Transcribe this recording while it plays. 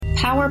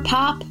power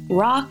pop,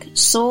 rock,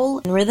 soul,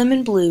 and rhythm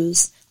and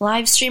blues.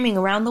 Live streaming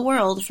around the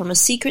world from a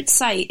secret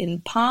site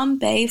in Palm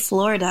Bay,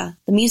 Florida.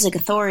 The Music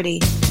Authority.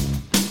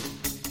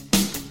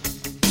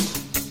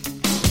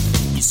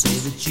 You say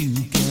that you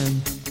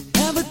can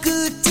have a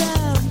good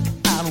time,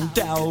 I don't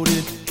doubt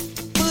it,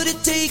 but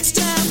it takes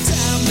time to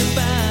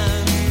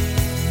find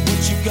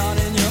what you got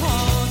in your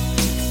heart.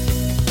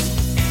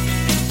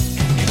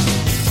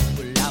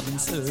 Well, I've been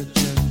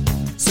searching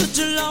such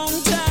a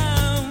long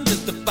time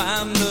just to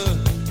find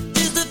the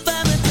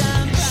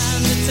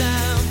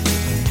time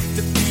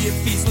to be at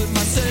peace with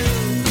myself.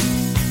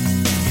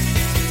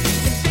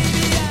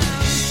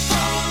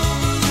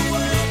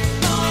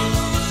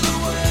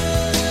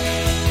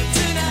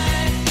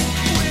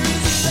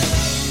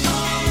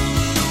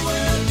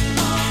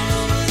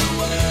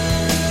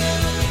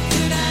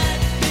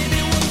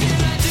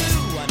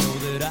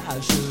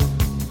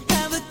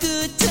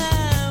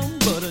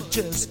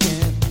 Just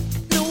can't,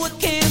 no I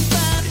can't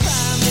find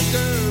a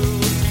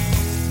girl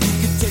who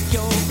can take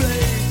your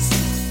place.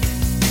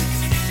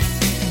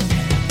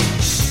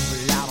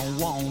 Well, I don't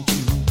want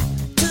you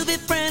to be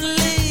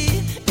friendly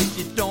if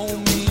you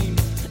don't mean,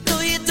 no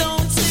you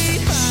don't see.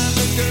 Find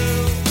a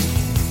girl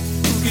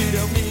who can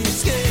help me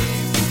escape.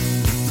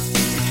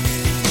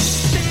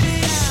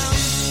 Baby, I'm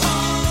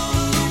all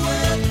over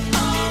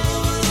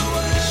the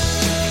world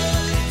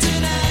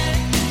tonight,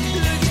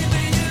 looking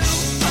for you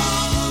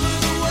all over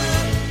the world.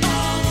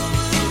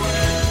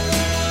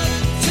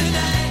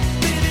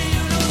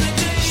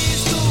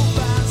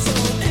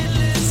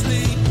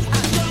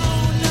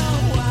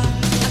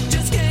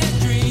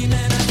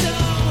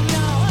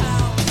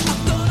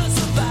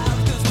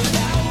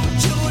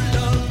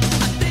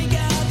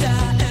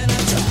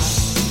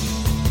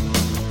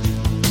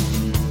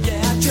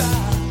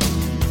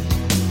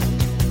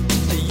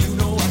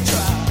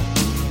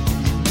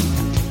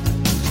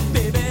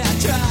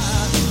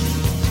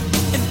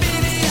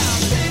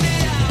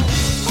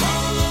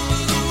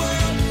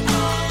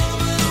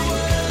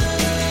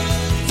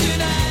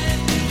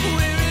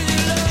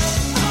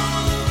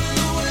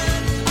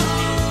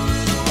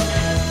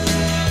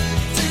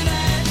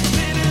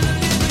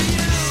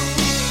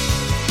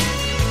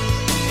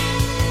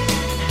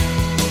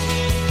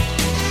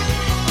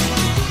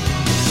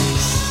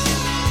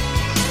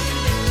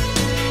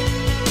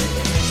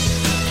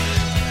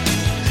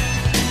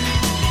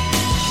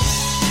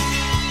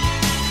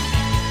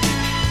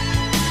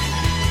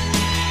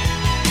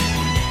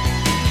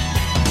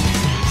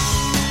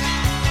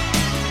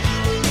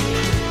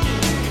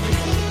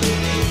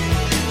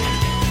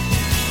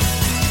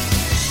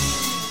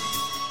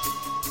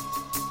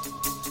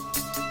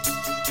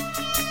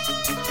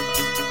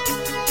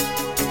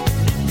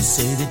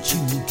 Say that you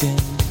can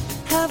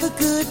have a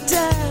good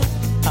time,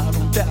 I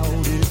don't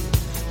doubt it,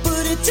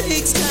 but it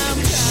takes time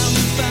to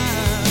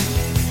find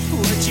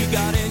what you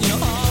got in your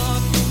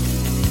heart.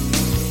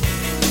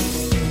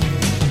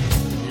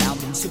 I've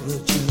been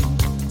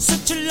searching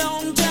such a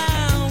long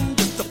time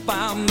just to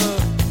find the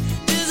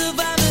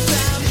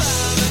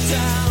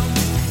time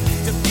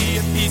to be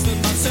at peace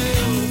with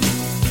myself.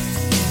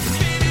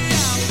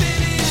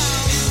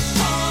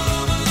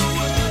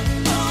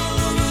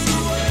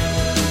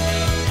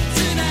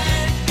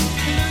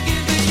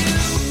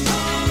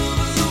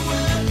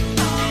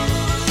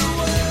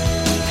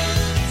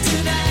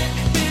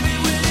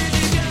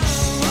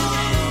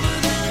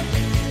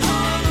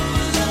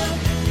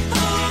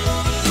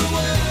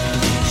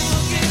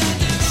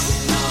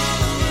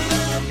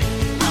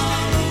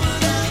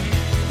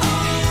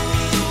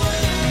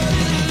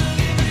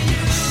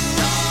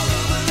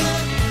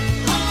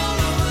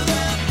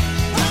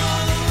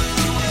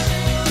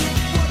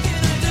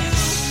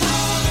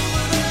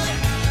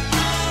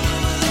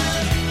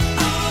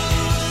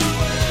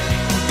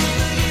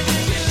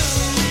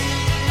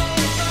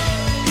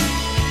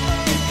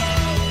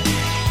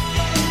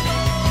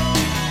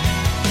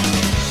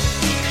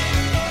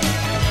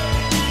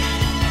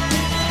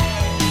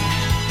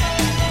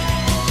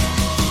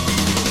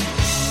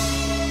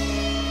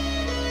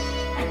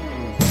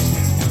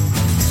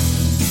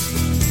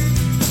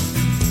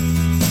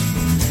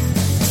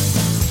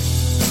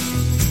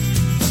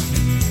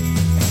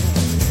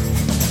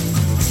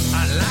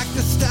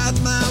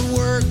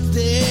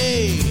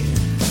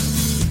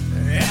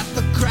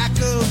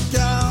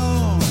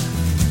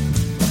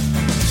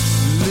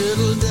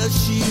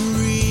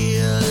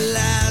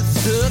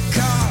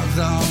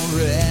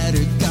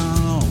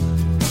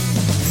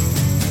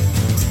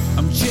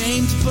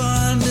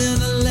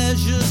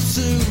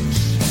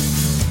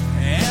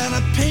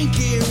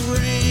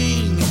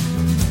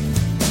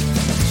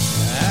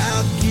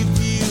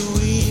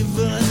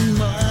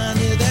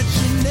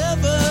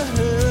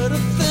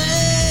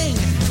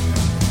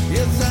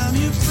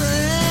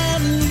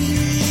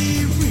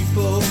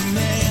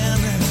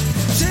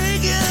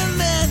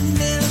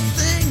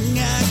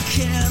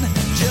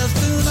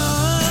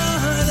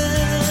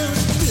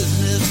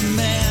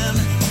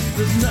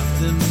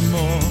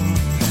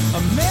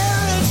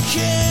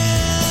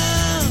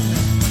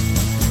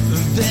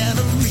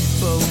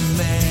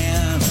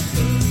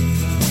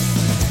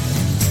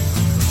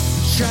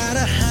 try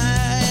to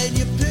hide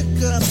your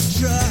pickup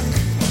truck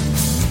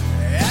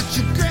at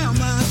your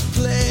grandma's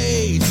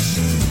place,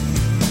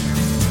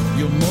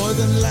 you'll more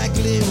than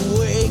likely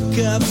wake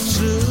up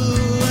to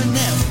an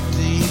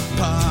empty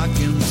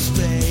parking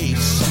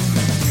space.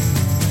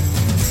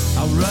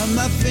 I'll run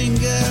my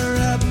finger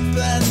up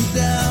and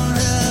down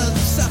a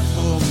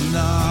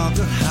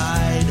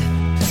formaldehyde,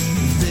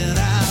 then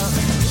I'll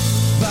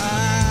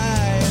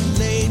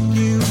violate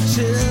you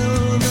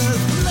till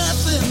there's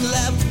nothing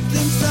left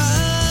inside.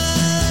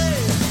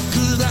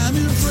 'Cause I'm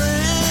your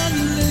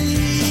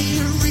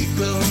friendly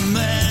repo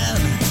man,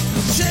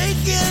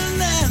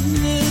 taking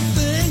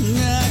anything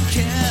I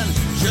can,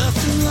 just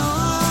as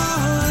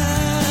long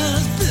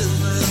as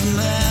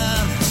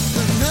businessman.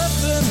 There's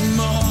nothing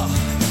more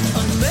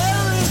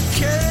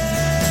American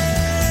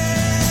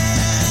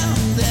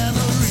than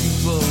a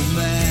repo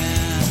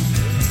man.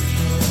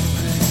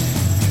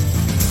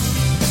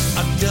 I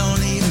don't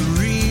need a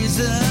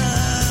reason,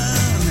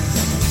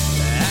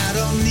 I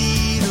don't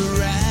need a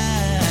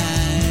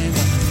rhyme.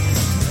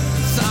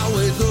 It's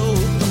always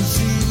open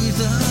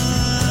season,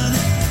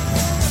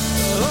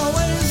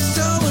 always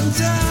showing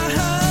time.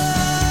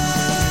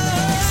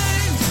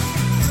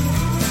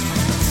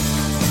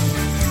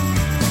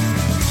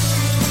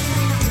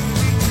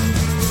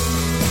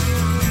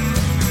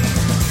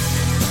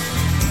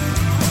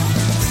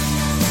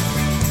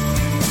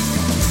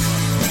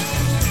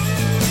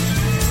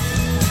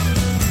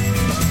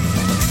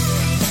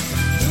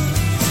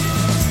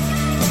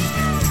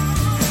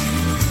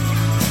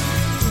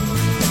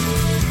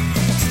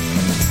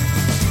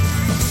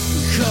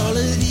 Call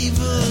it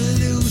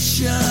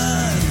evolution,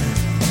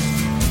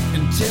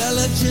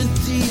 intelligent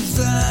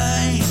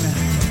design,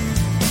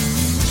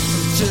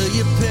 until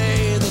you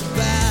pay the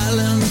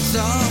balance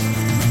off.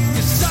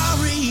 Your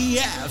sorry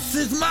ass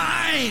is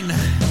mine.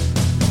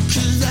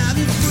 'Cause I'm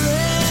a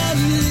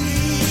friendly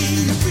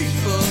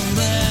people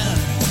man,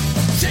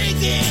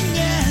 taking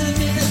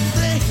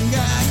anything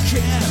I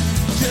can,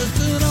 just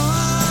an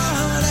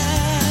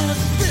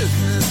honest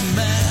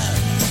businessman.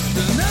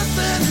 There's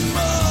nothing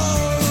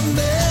more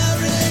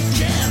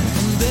American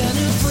than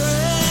a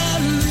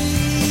friendly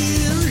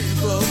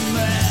repo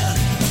man.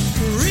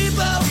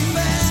 Repo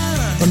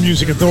man. The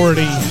Music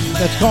Authority.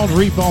 That's called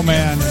Repo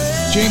Man.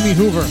 Jamie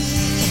Hoover.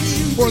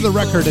 For the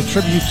record, a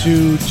tribute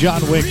to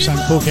John Wicks on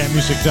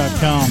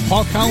CoolCatMusic.com.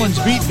 Paul Collins'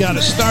 beat got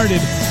us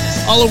started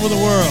all over the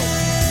world.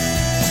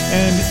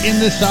 And in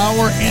this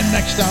hour and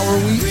next hour,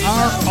 we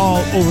are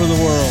all over the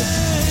world.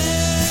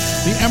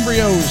 The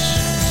Embryos,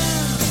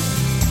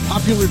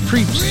 Popular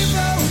Creeps,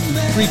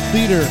 Greek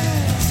Theater,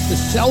 the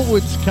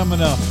Selwoods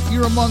coming up.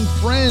 You're Among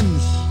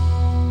Friends.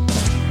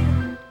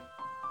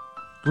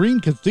 Green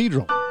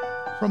Cathedral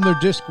from their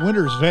disc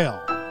Winter's Veil.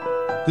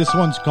 This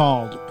one's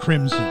called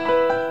Crimson.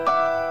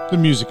 The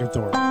Music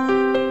Authority.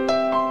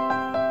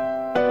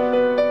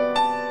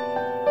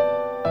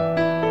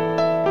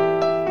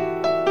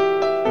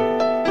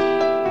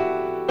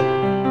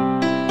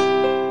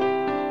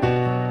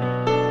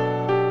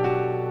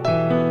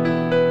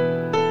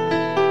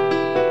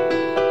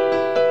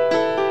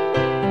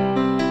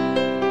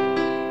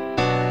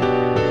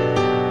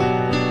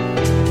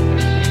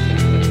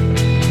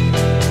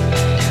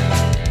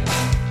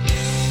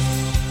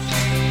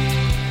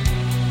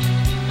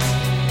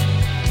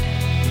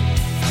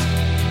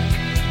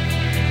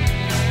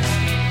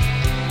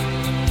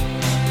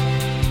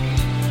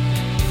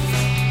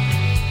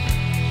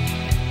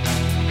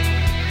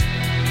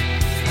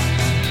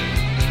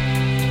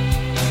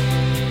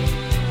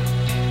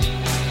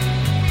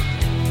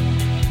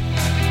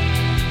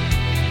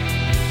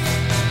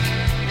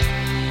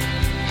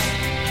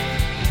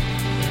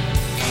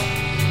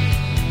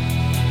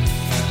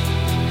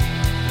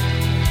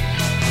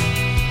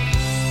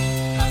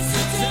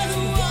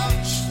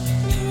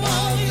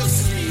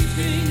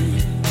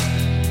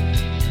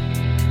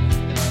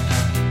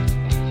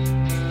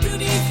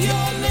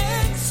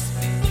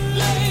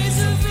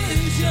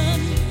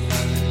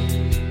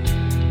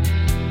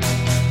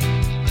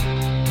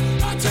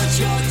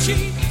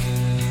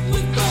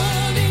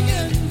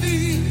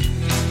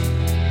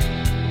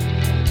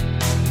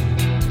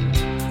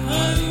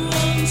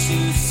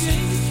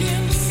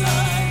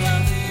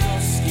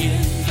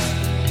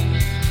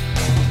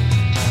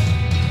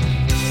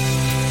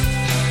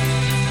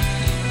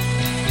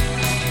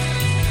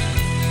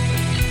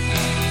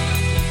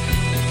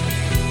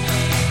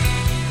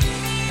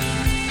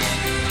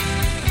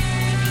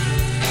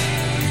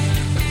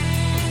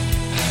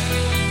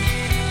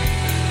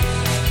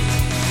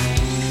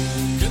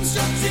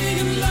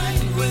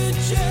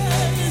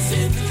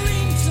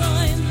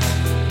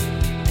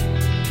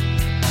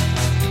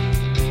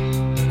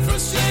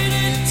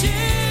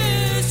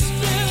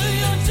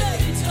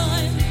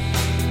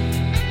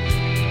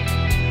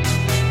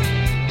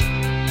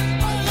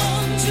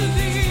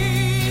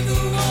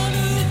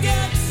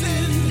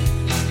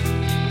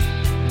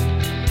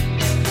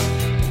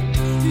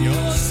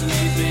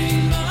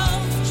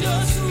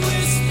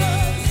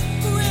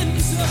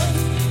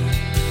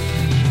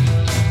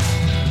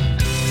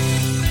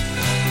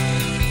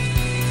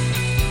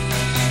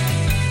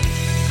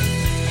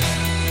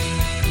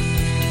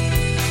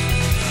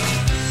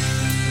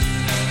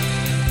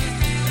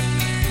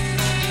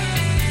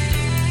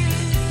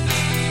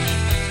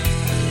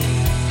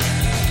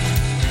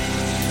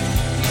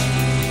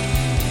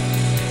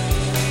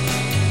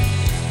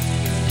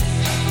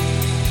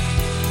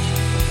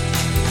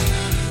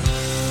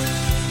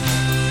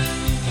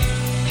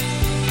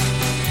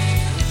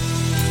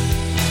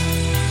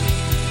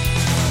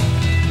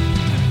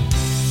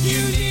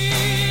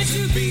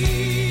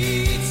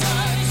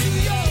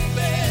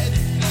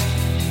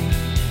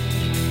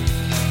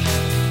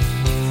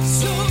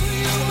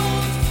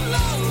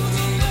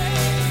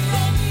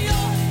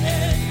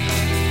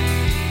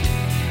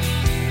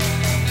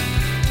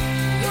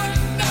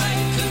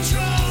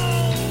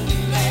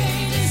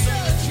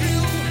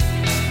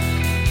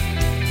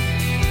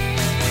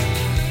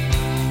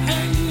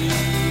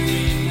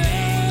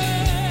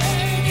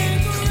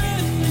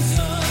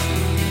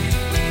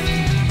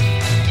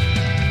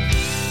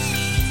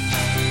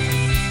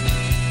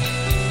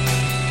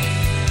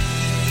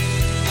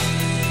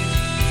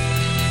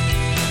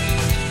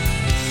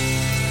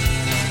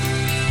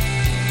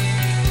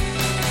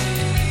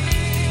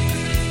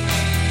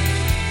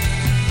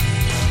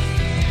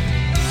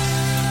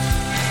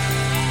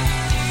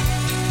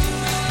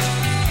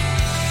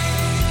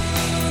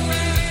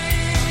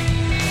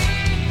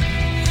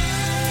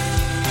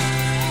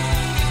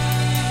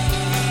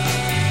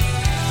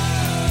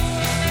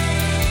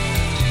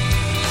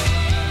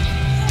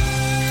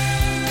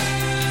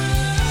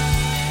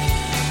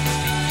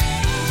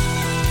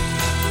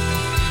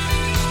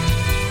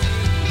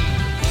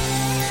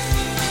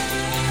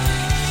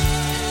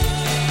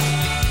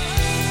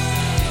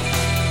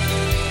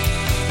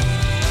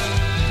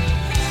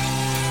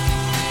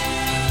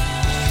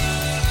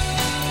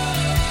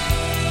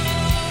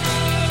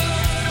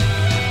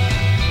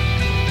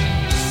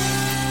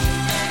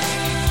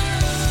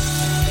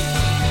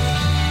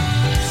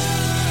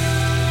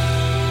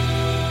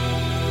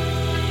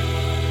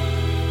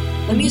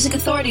 The Music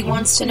Authority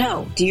wants to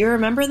know, do you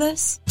remember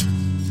this?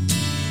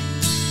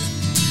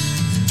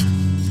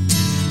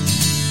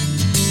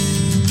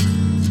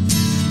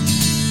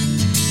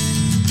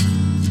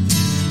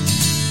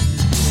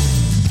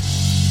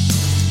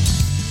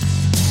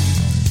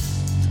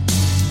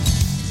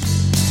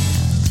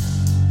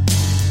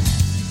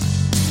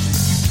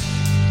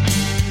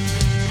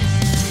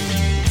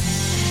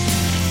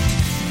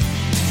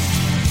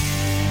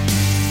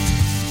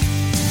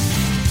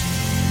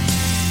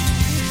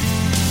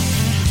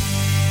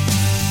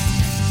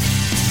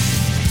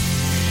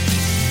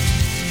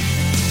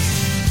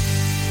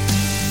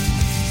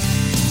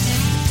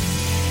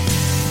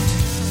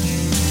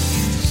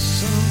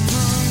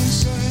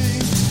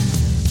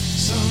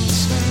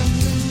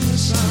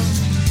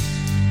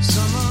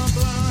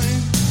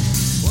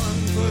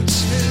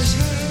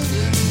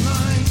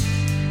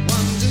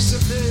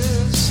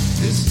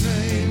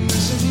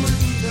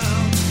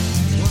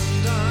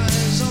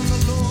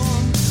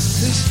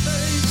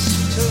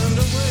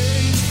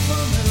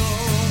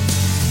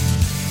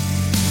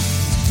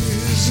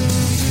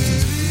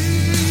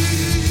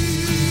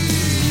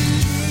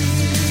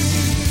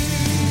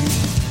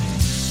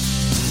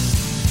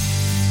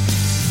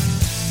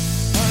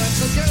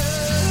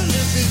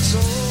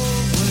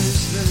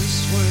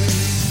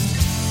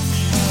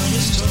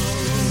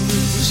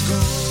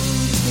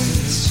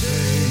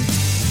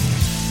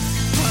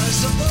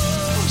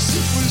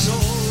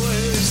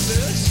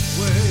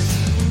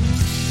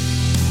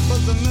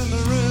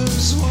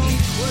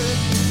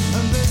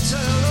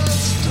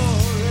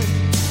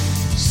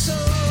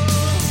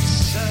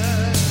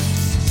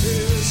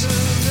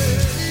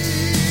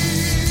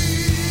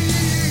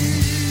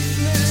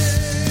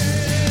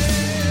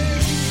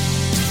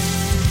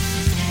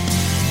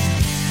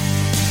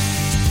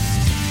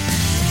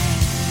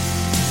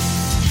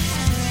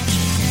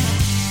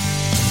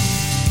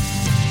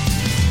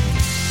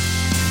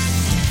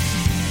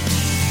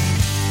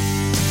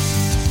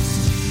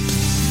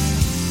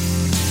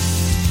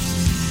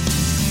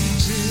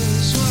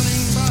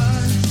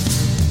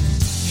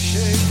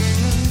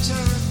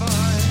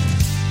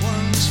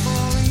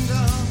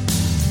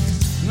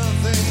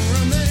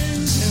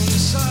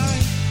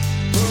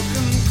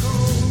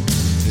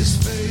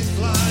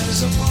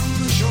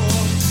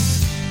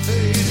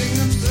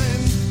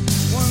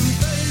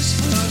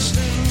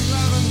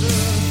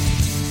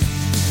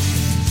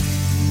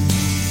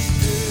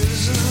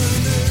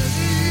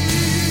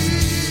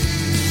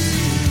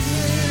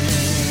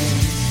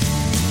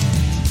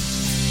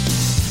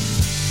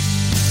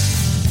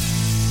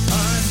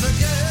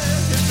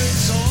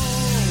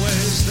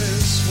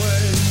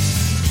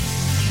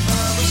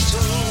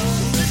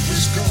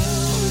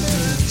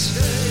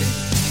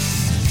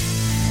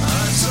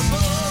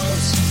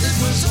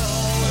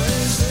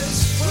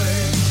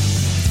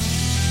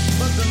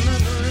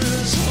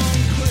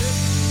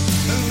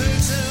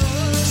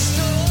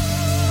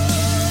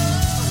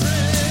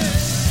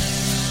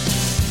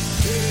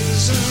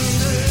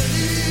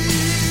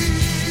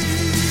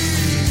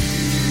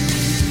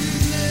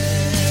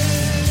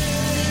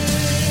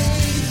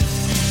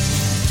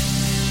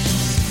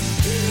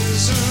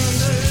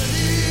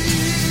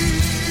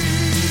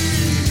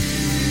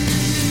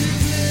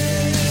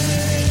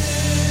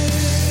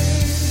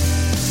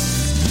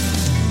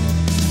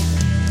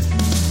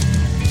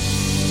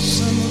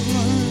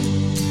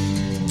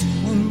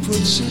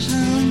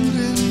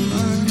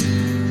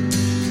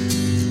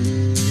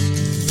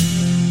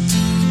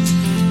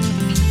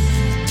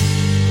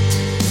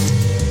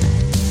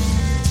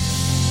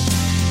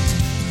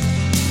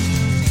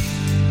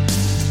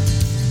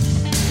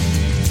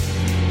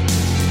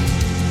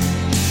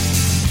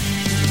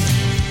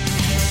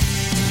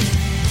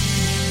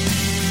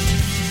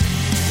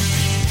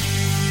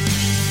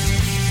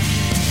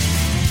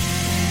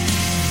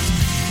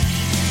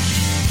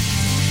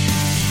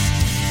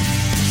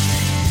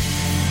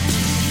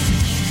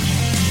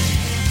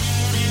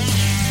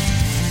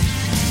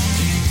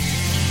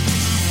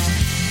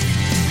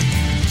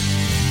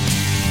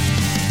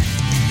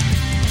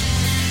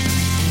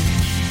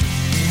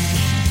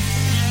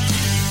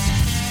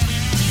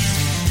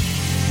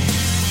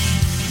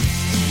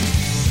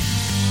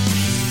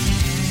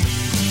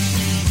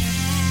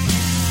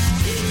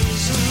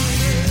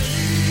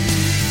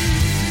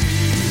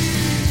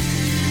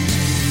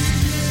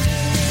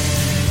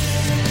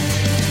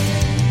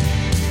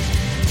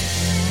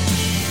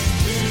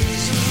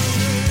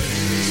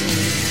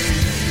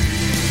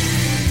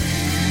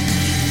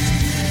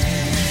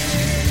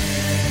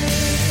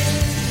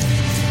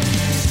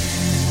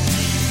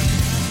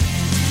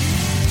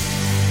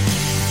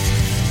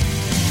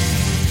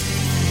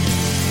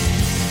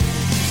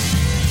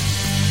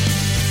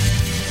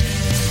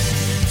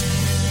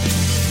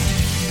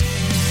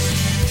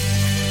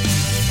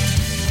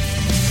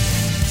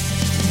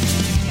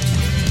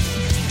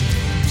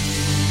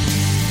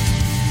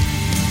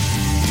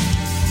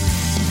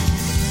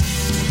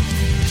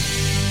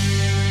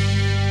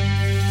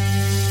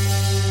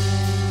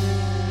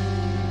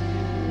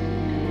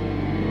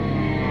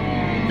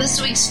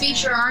 next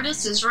feature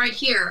artist is right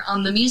here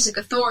on The Music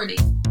Authority.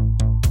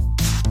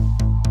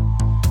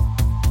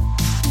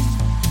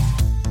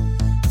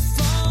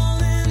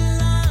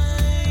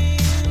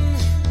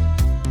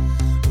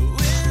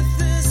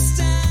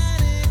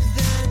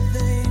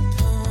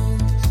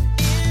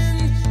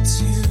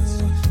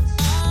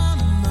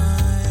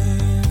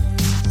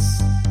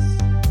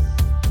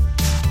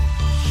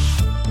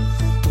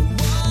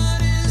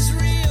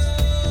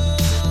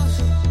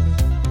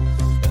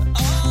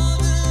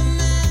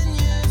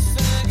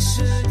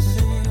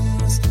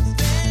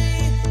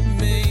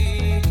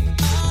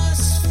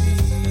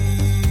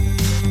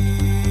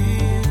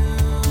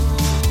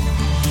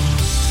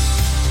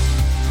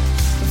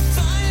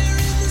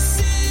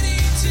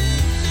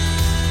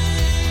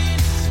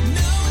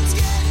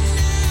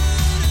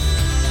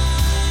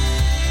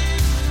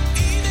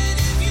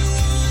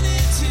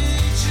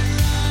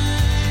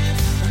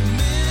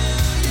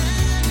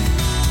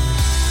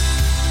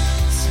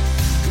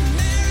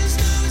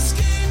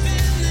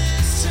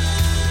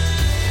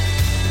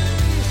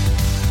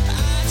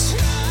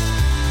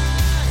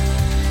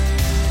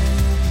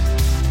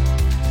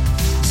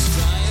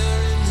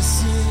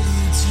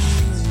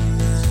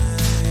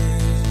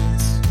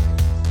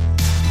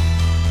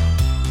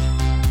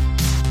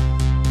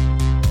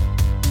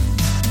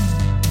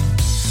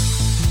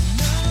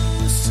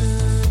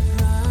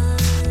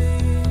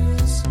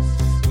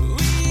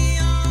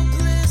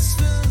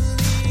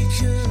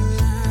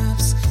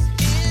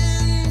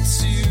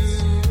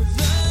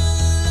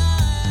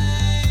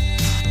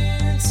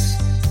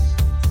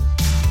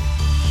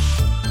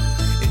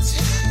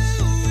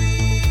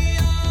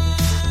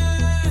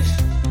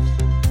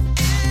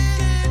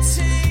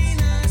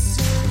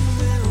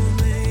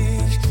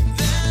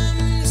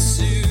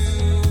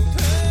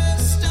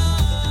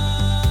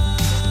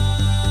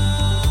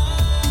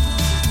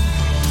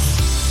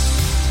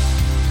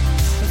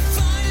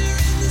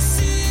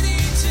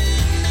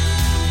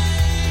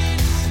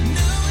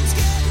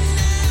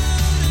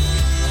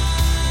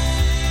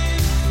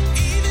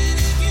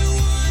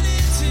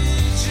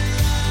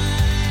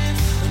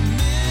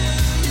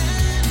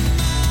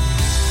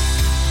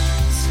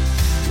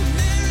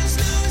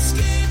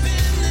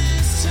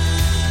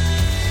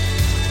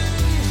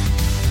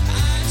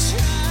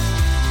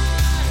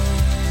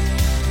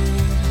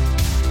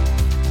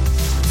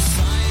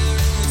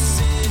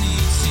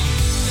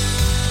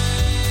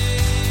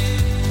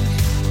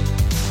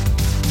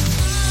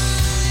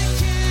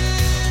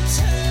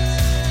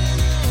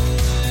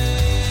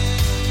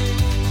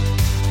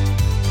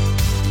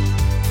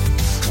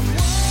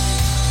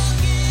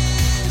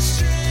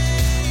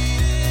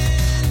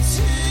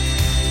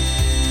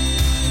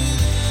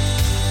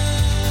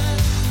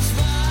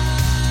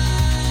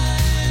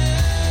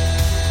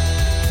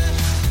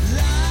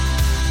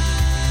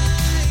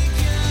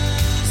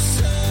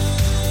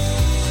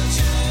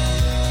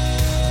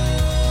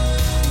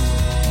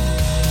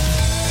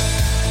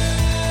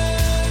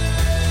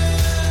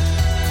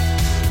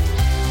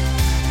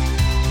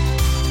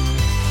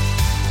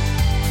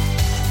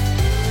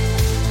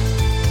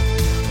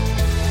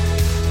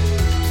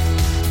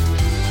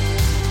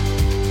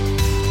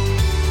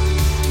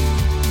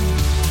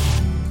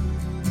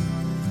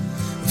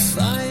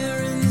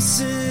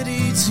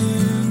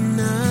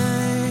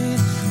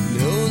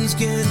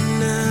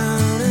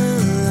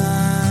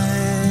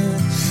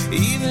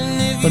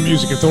 The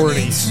Music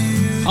Authority.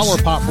 Power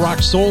pop,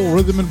 rock, soul,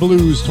 rhythm and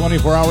blues,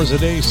 24 hours a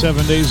day,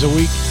 7 days a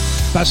week.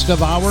 Best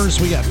of hours,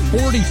 we got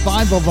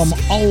 45 of them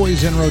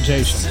always in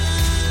rotation.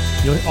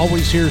 You'll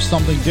always hear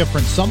something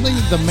different, something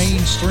the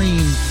mainstream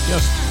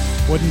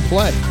just wouldn't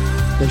play.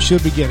 They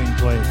should be getting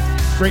played.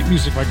 Great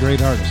music by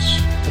great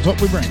artists. That's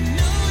what we bring.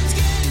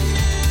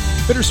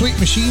 Bittersweet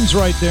Machines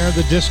right there.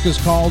 The disc is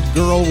called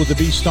Girl with the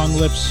Bee Stung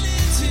Lips,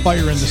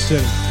 Fire in the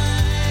City.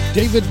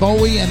 David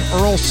Bowie and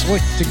Earl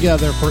Slick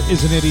together for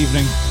Isn't It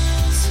Evening.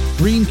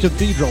 Green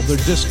Cathedral, their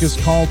disc is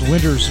called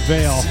Winter's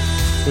Veil.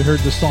 We heard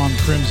the song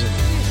Crimson.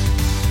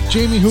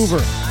 Jamie Hoover,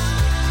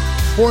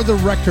 For the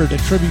Record, a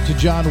tribute to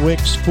John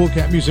Wicks,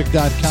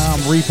 CoolCatMusic.com,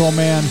 Repo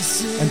Man,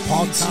 and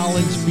Paul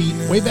Collins beat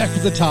way back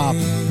at the top,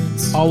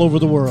 All Over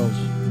the World.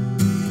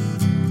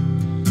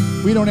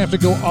 We don't have to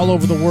go all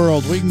over the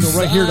world. We can go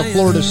right here to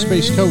Florida's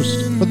Space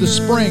Coast for the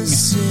spring.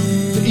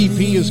 The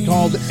EP is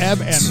called Ebb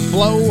and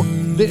Flow.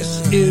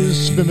 This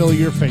is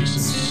Familiar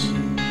Faces.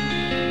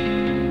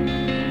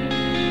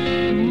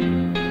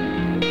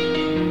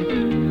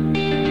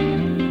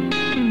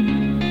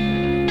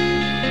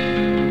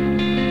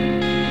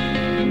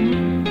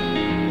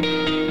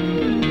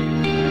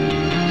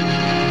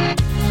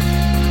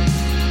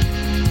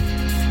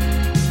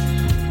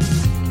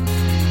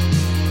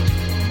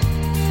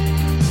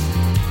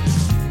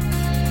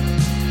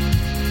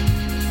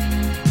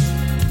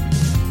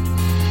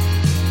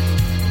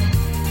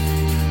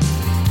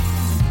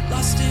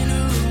 Lost in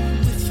a room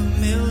with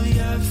familiar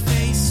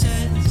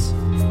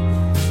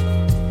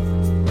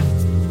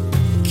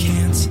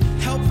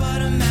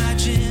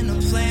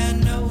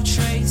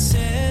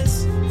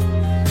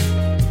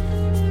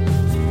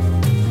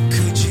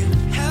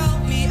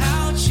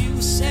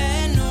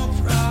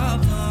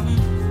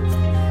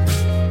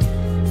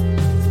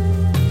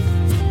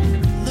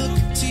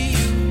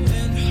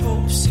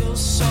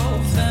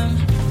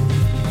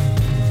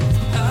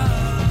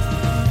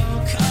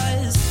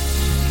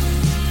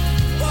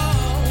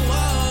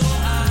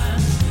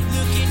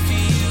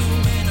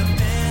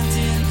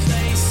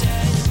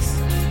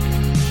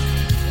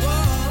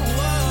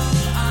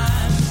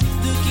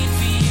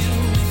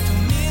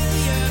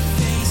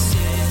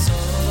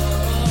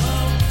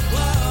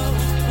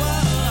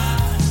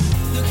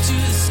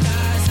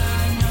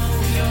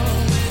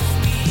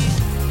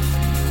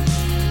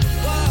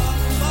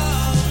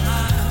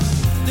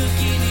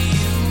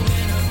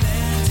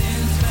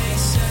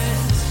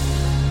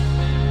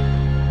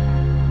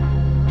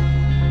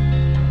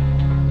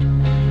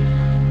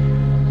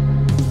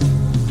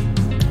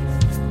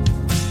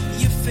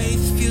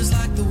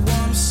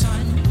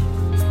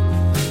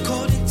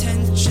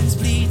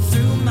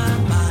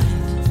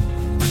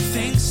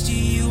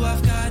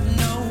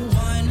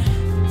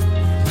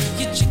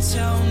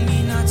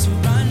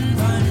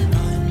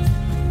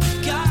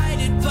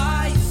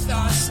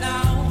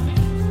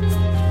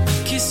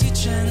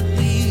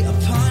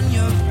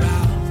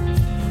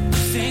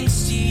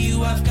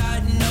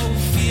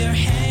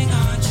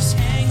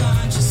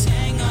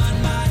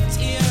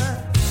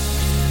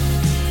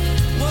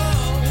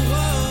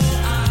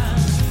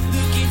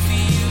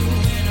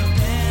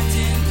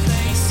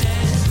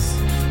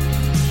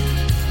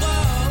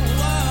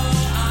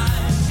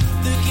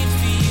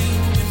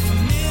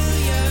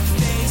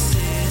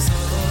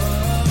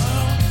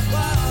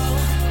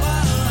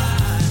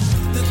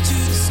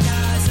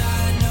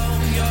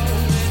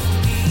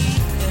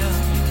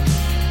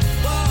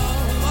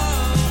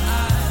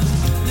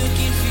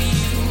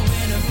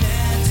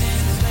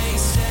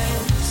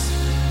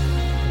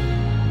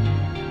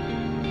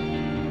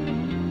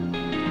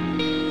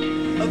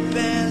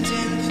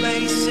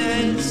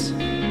places.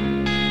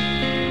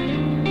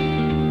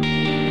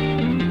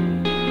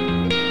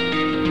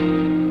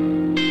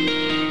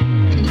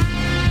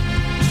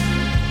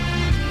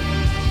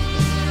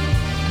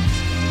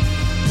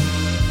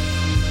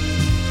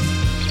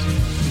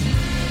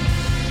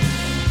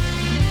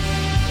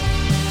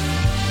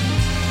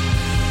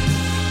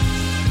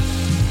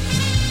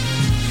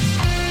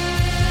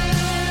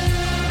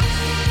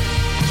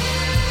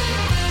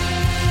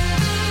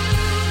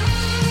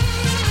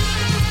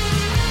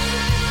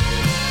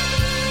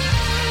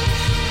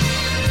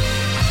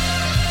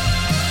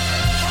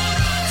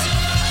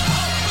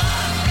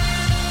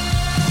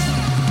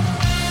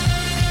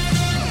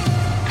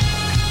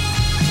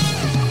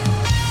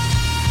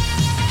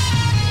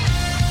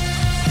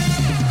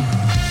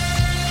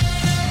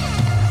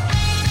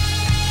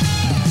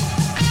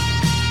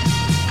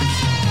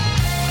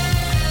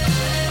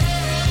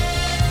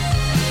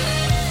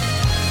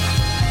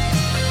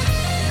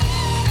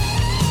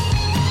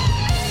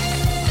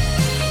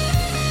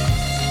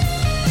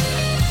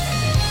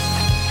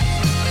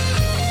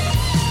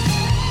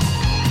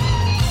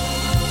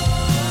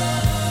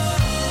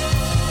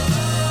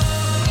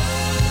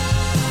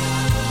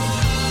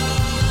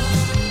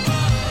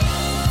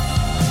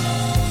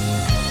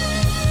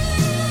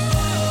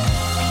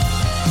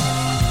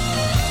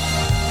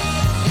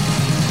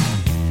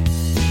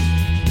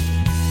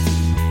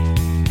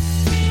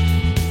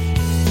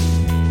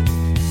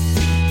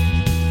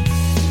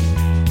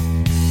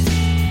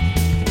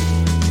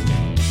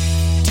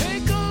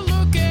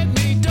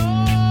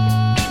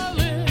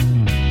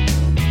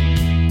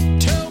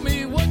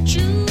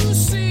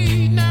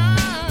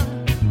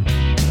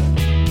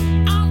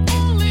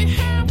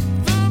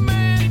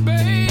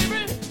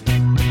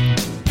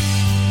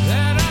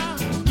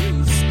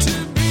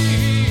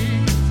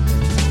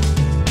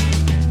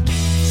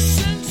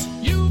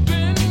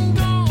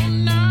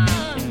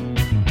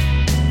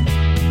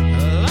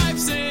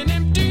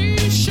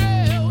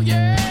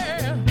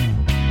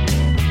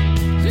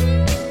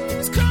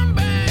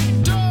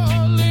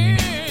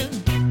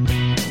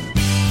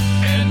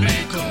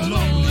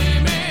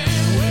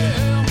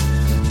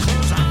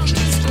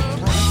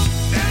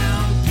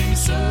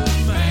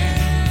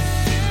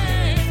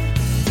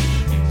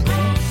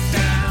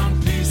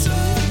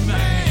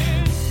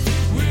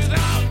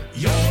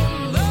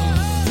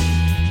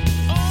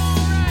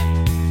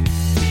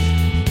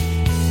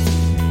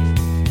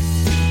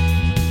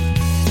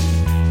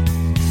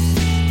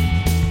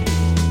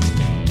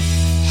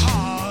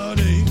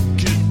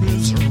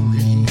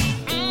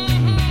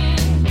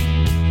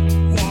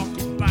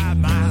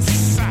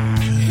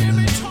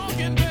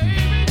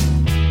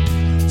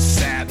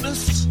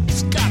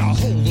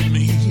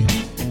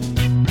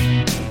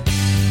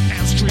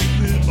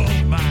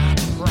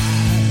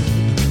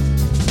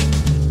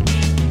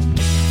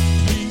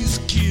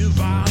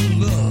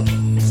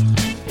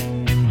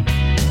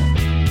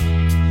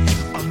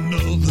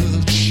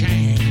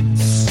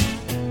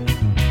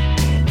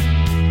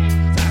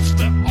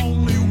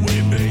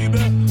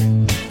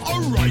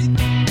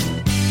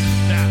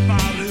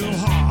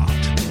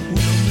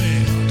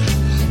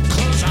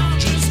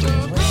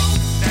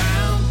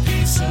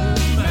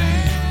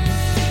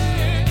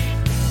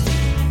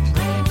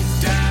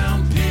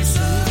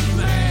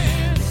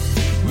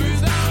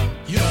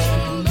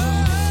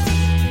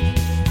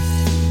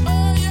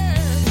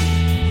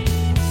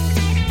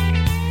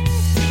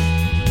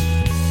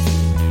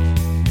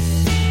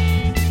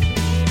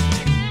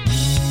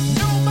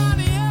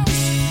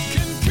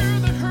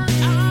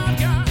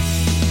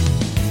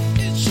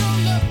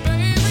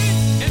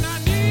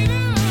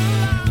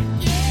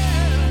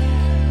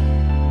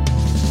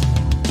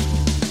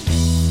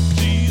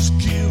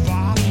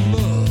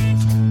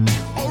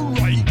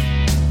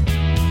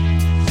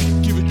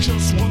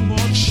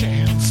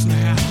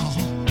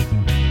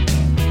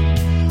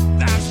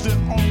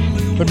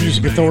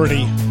 Music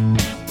Authority,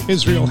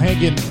 Israel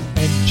Hagen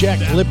and Jack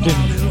Lipton.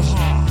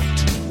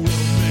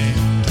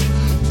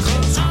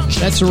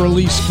 That's a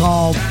release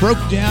called Broke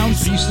Down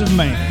Piece of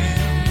Man.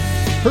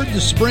 Heard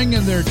the spring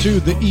in there too.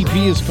 The EP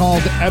is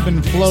called Ebb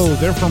and Flow.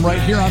 They're from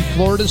right here on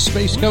Florida's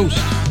Space Coast,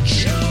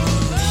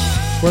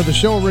 where the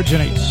show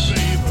originates.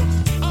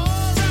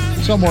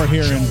 Somewhere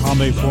here in Palm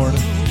Bay, Florida.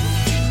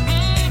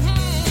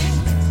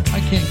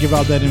 I can't give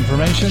out that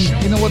information.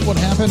 You know what would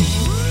happen?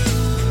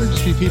 There'd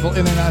just be people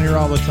in and out here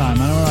all the time.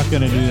 I'm not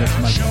going to do that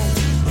to myself.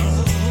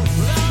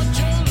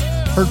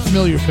 Heard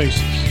familiar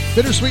faces.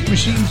 Bittersweet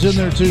Machines in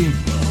there too.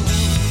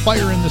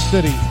 Fire in the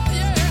City.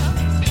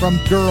 From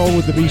Girl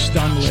with the Bee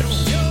Stung Lips.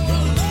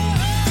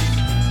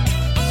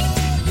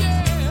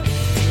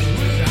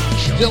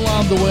 Still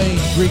on the way,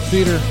 Greek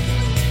Theater.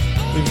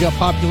 We've got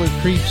Popular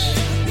Creeps.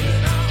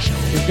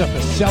 We've got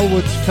the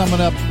Selwoods coming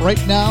up.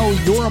 Right now,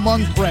 You're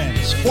Among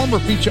Friends. Former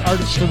feature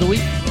artist for the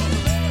week.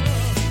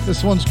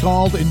 This one's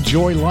called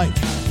Enjoy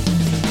Life.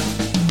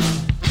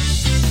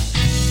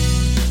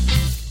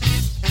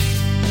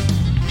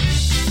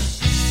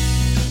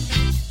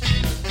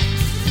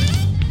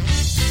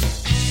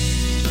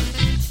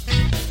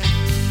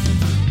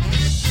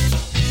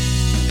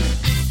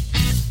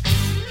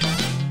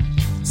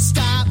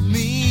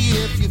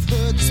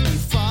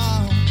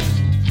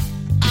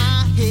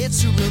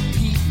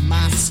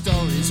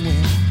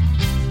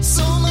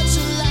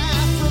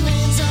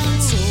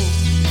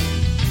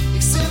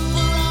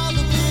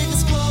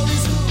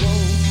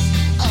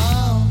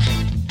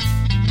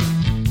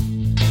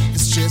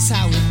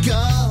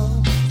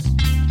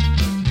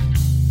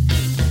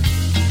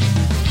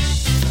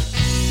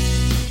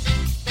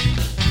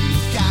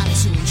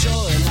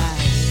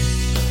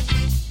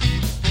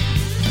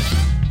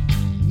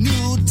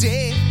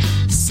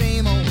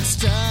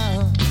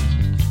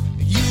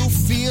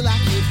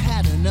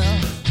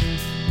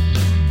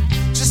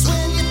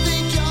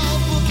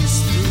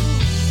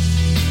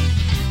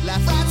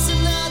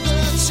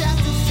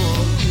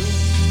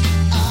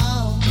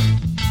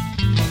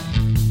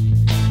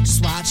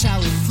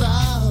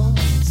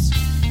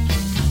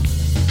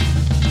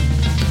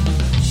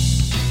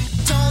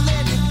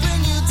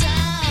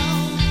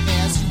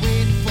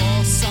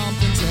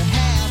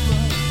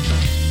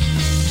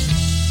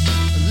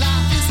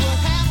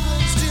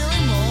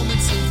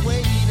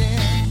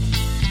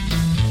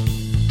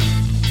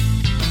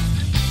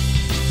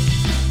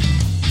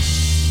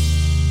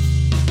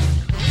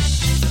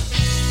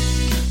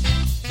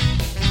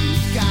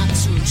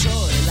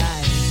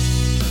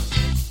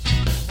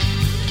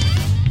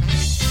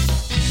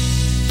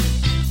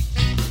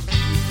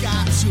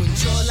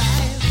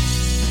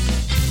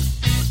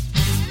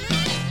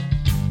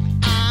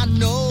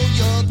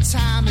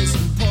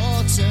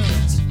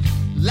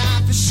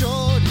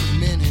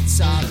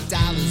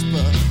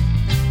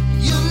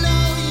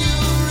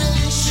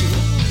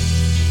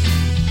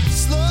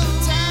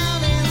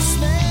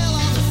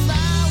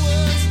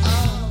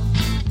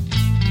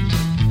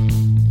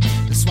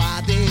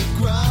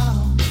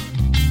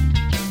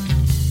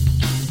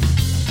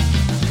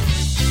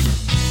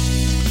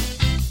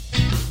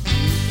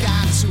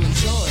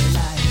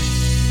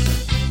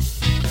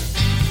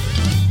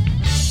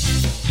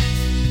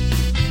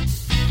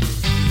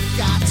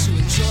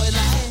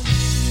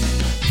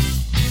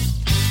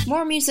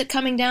 music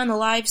coming down the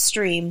live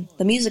stream,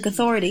 The Music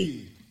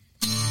Authority.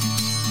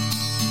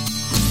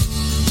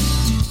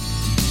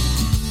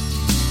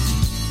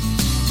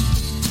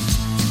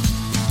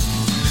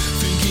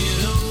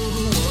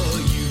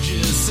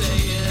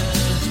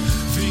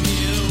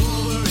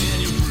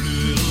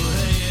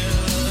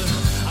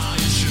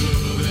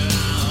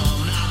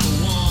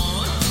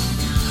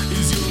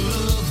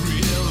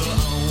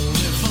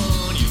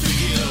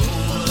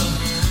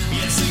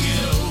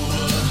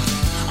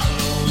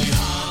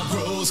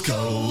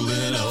 Cold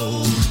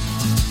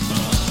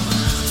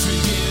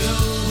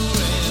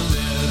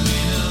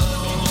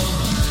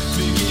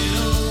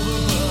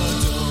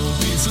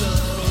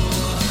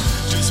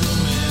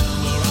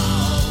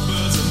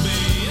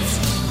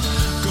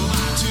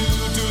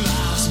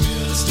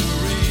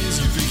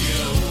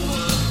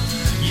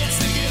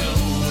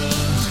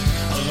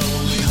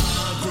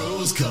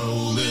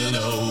and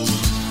old.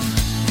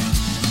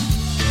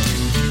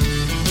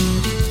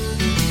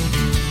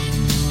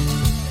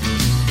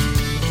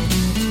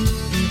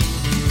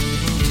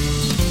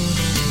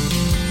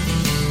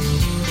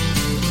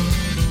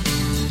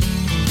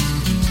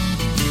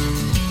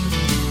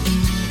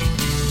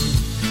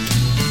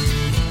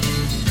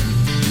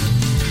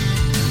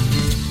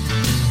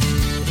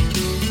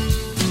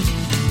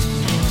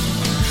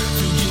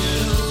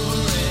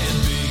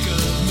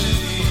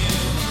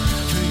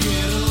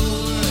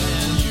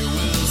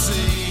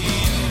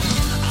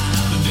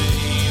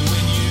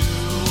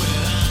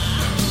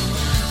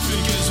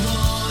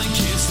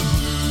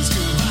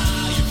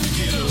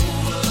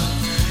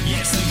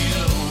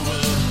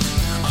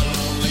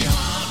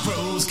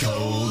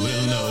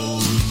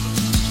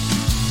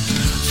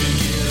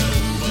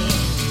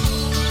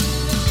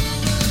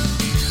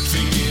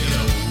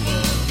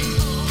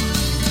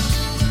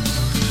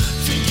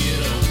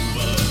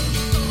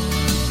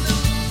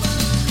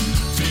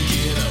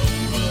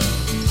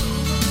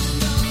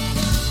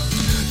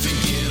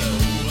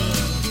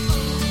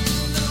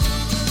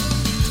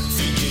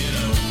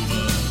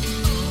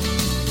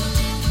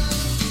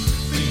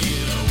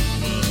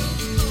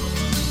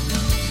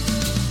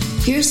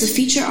 Here's the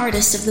feature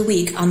artist of the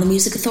week on The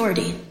Music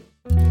Authority.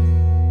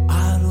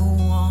 I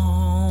don't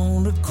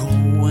want to go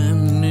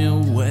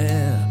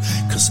anywhere,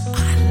 'cause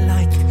I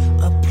like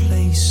a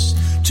place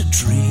to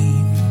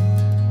dream.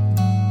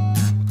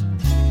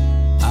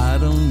 I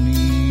don't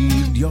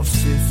need your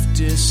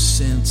 50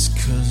 cents,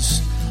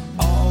 'cause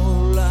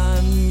all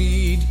I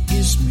need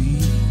is me.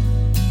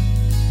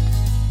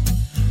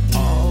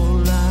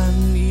 All I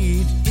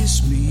need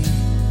is me.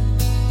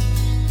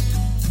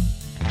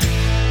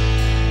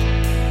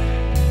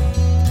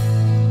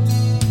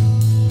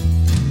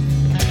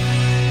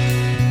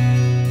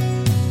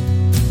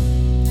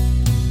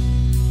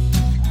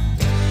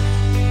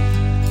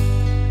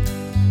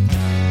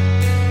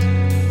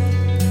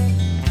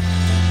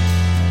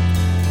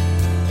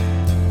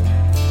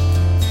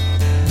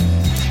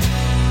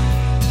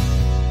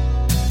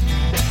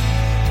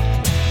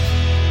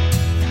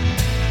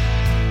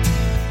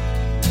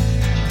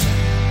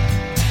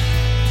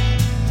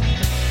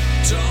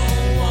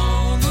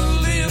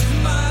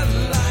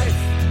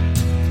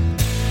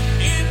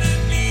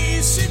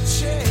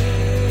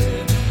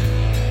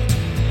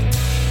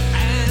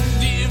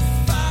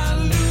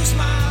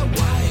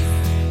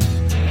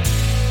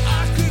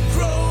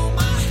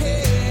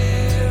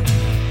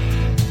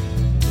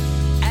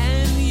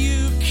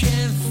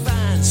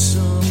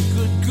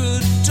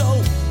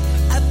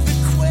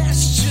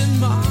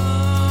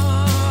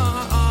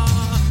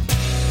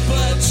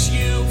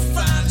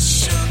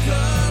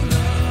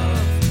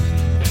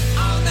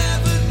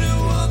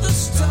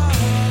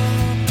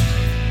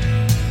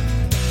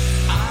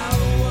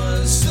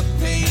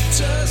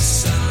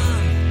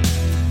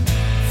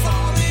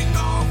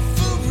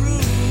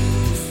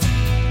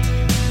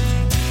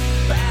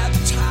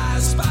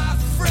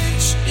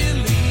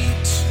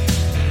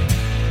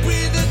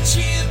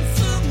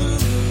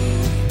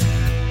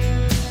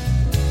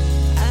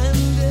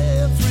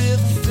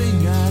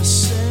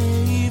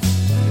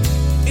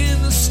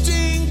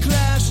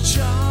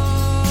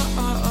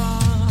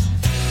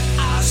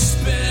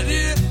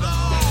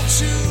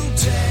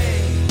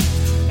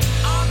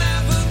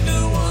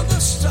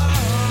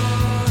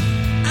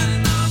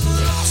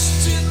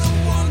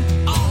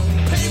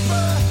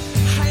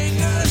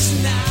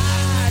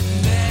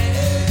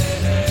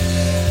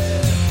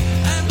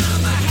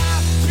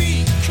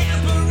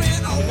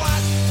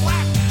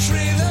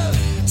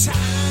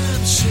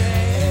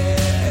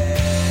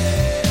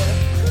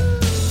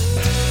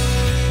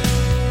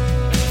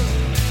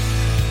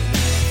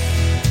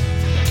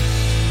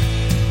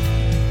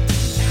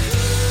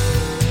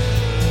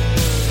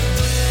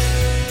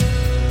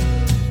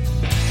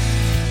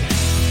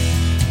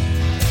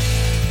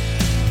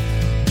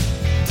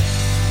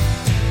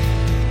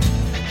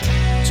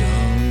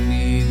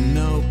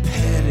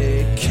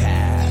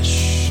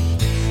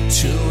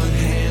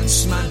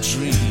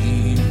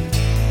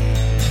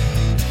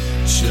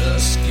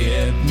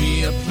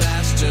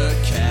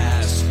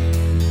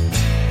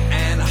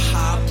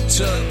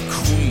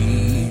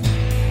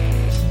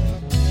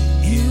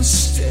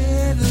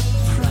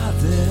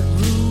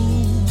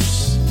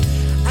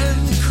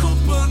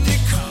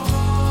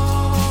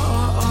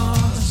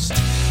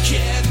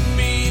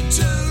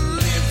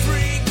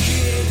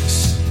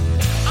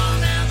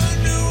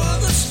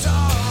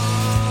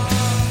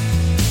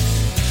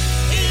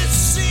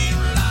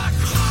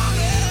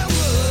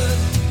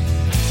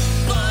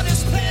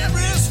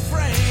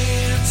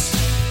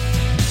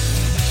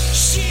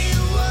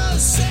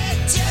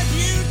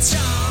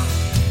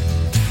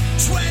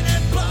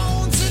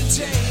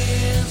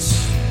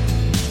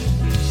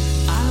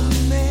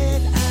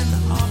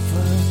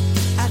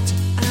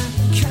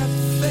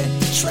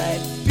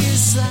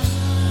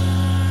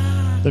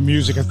 The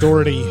Music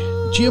Authority,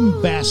 Jim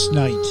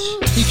Bassnight,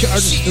 feature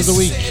artist of the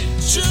week,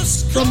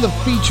 from the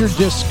feature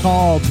disc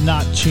called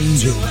Not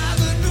Changing.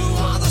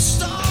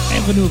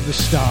 Avenue of the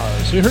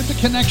Stars. You heard The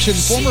Connection,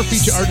 former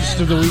feature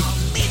artist of the week,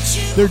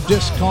 their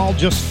disc called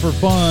Just for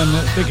Fun,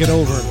 Think It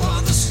Over.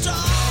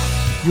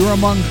 You're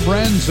Among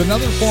Friends,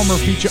 another former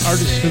feature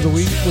artist of the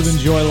week with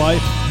Enjoy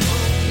Life.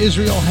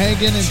 Israel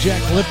Hagen and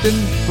Jack Lipton,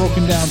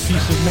 Broken Down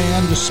Piece of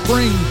Man. The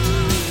Spring,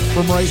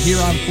 from right here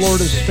on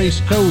Florida's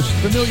Space Coast.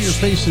 Familiar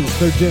Faces,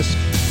 their disc,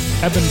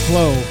 Ebb and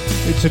Flow.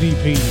 It's an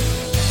EP.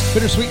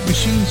 Bittersweet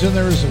Machines in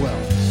there as well.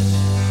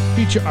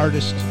 Feature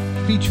artist,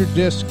 feature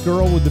disc,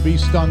 Girl with the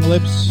Bee-Stung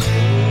Lips,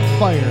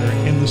 Fire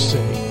in the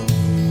City.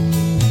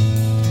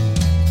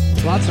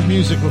 Lots of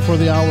music before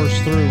the hour's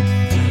through.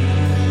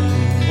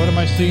 What am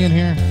I seeing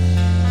here?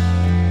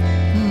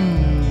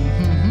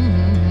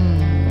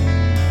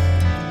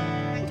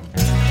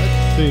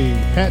 Let's see.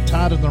 Pat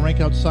Todd and the Rank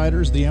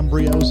Outsiders, The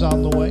Embryos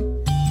on the way.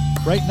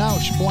 Right now,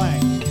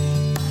 Splang.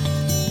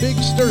 Big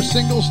Stir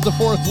Singles, The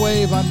Fourth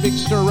Wave on Big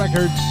Stir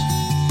Records.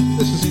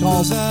 This is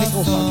called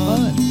Pickles Are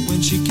Fun.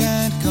 When she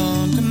can't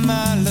come to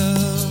my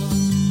love,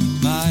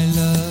 my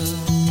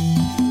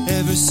love.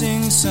 Every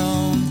sing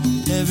song,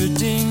 every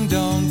ding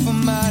dong for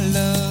my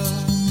love,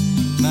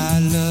 my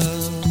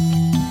love.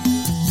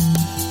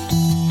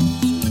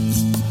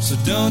 So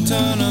don't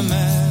turn a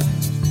man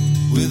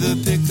with a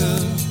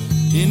pickle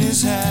in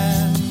his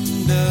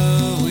hand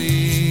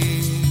away.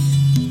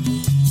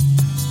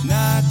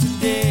 Not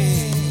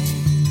today.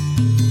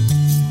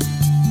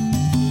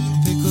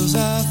 Pickles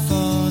are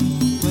fun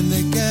when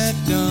they get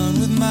done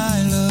with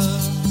my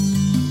love,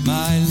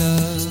 my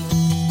love.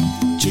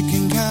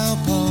 Chicken cow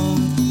pong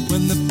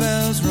when the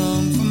bells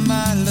rung for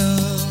my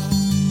love,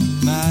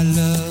 my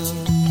love.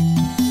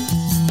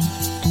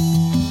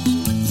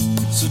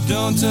 So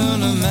don't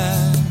turn a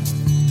man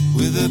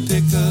with a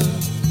pickle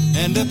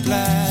and a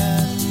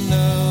plan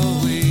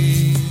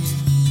away.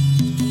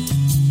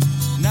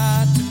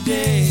 Not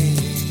today.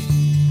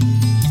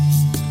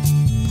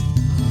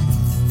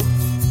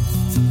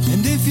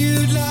 And if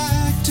you'd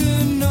like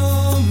to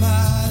know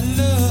my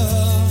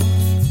love,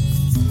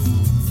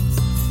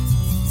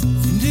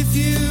 and if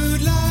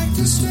you'd like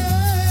to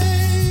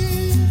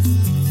stay,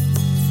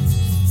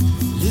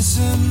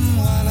 listen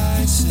while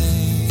I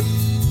say,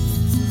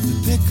 the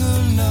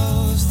pickle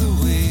knows the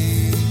way.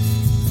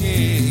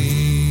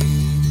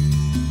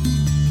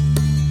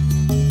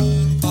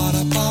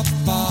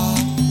 Ba-da-ba-ba,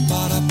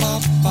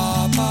 ba-da-ba-ba,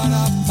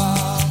 ba-da-ba,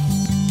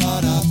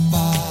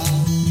 ba-da-ba,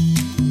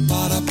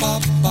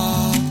 ba-da-ba-ba,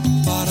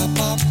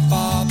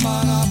 ba-da-ba-ba,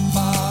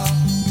 ba-da-ba,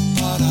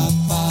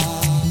 ba-da-ba.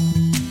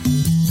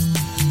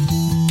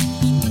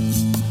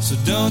 So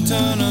don't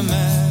turn a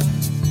man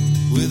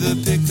with a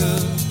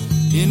pickle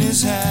in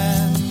his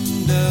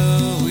hand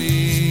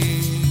away.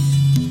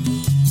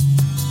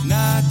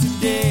 Not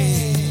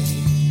today.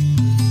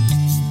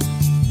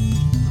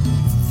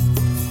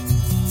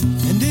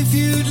 And if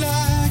you'd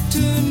like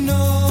to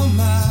know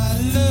my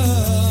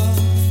love,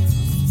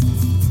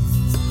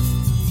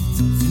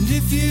 and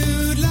if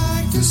you'd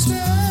like to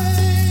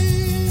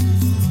stay,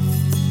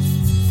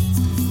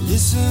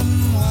 listen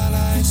while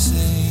I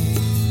say,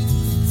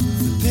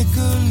 the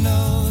pickle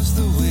knows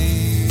the way.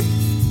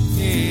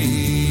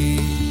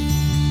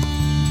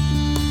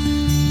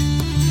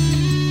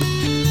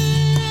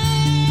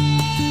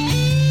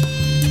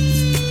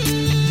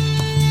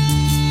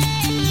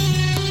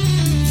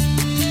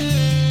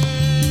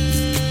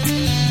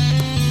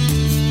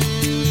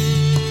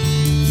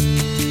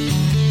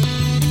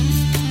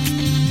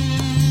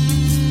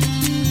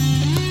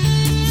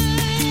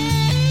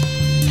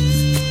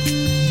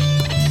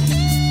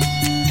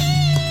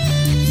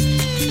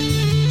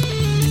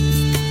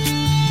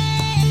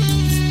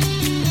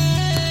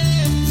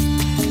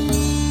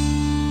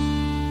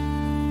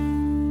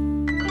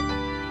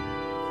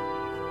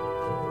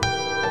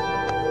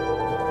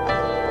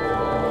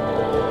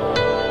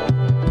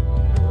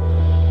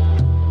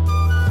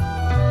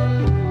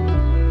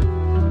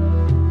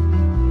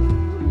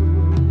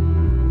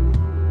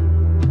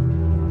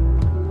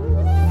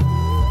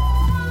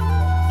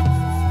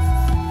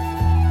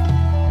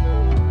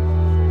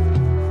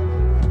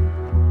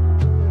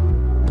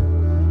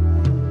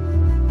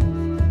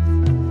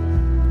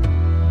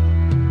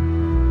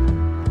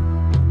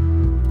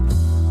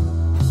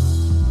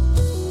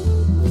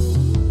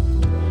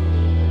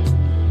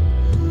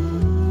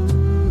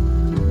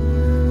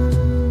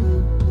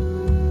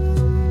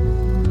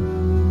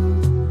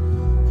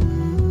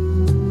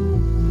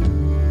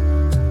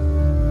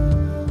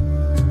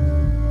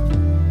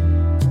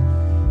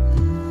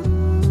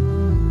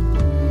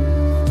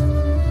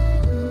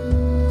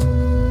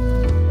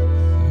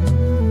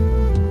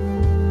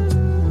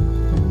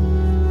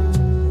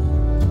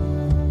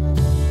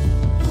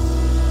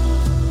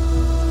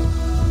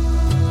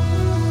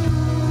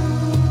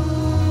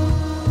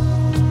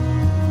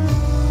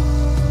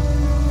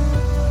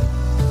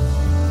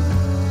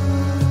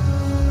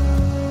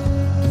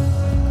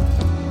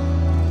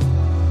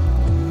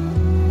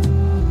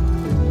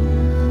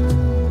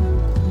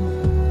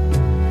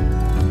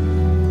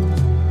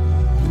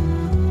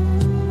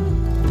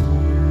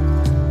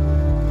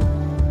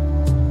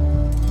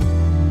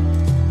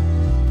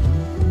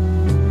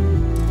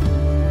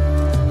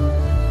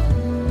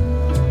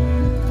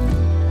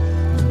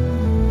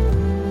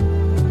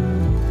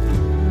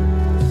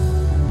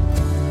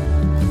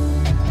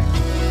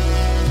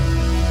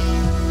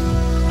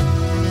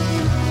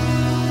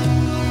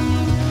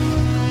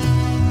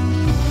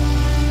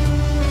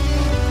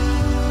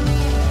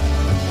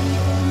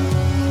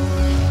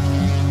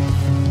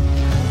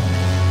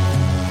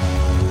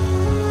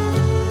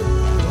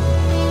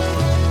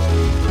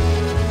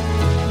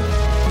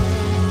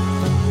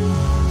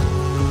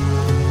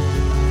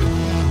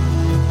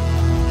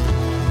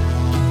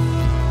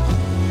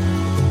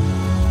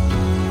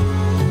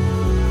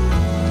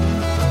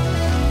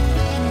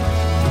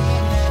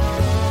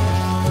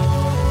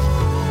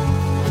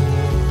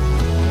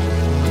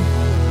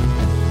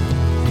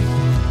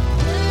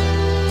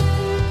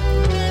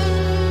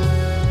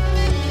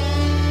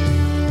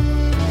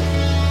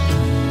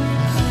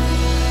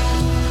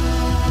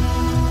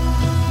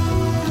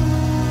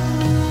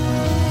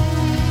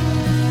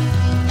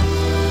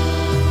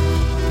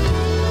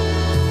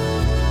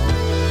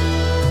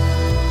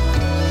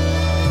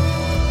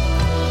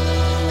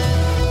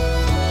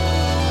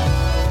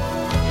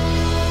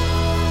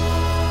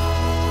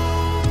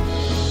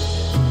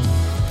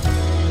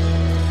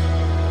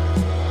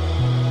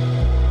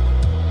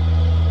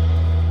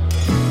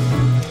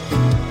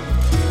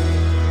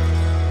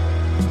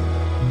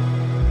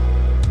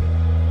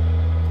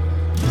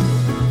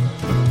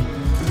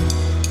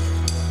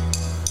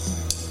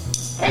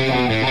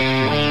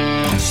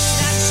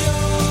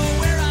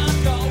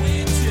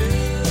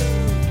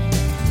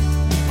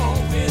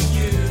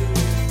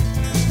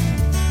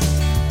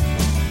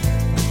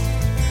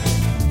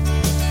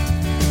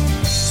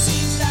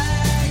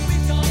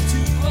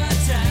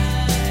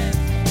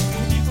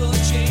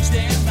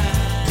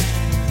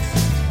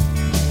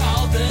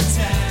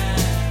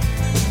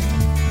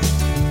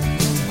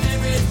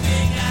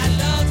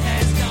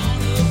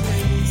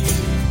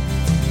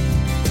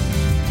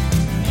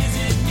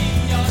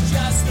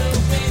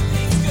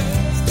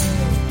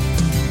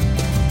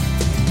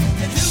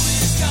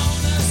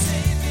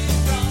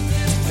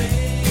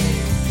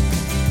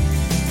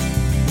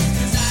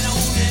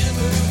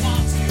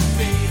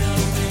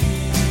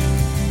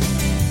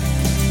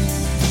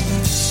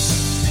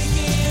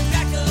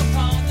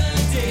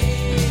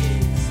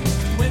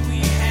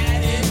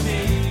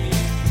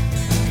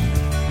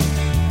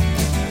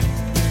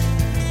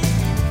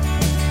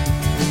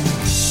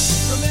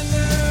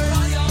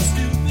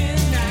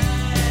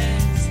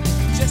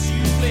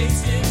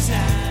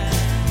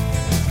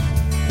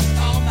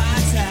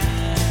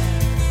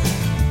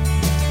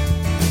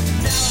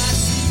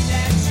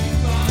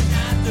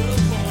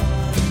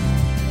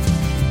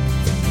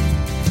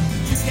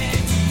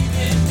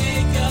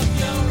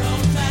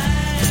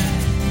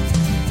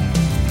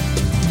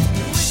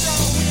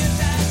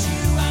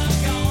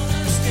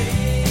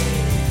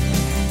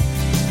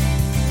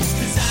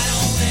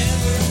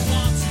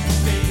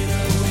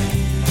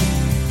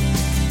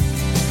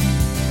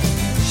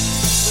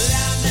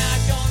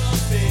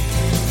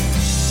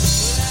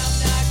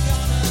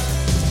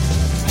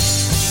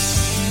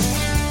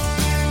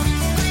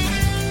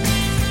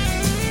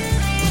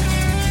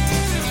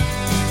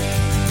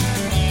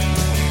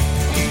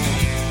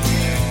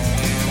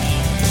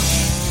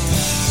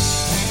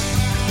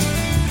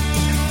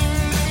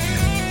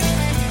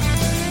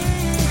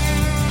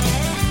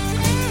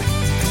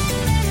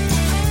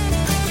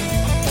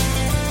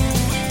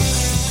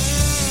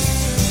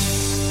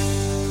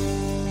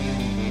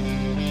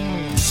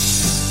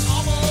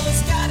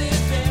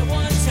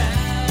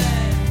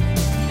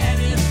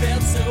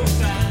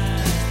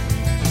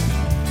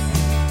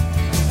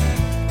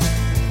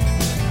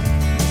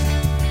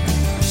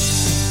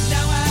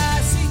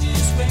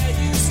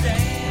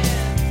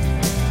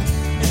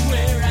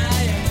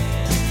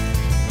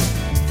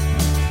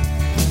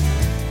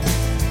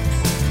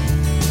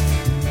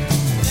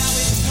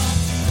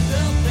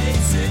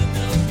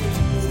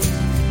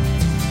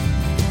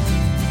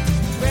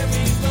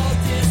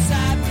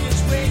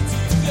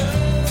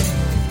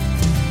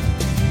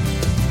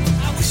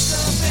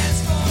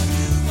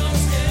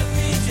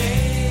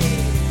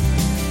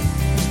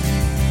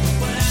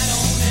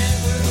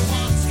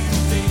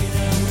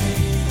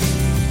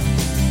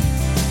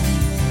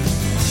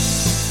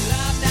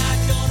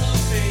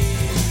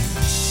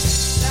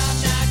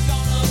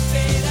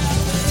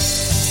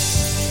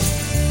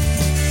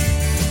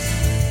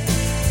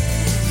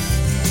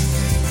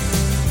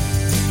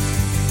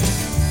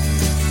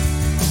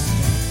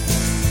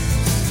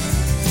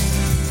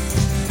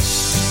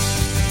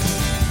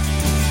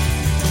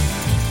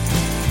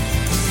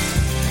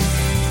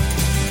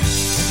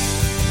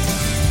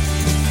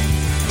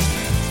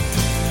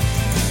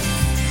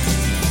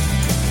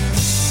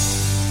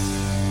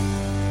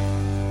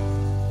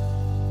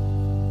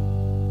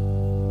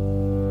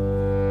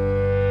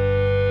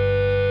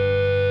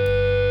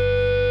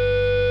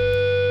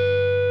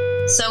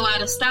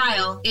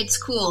 style, it's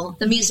cool.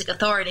 The Music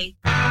Authority.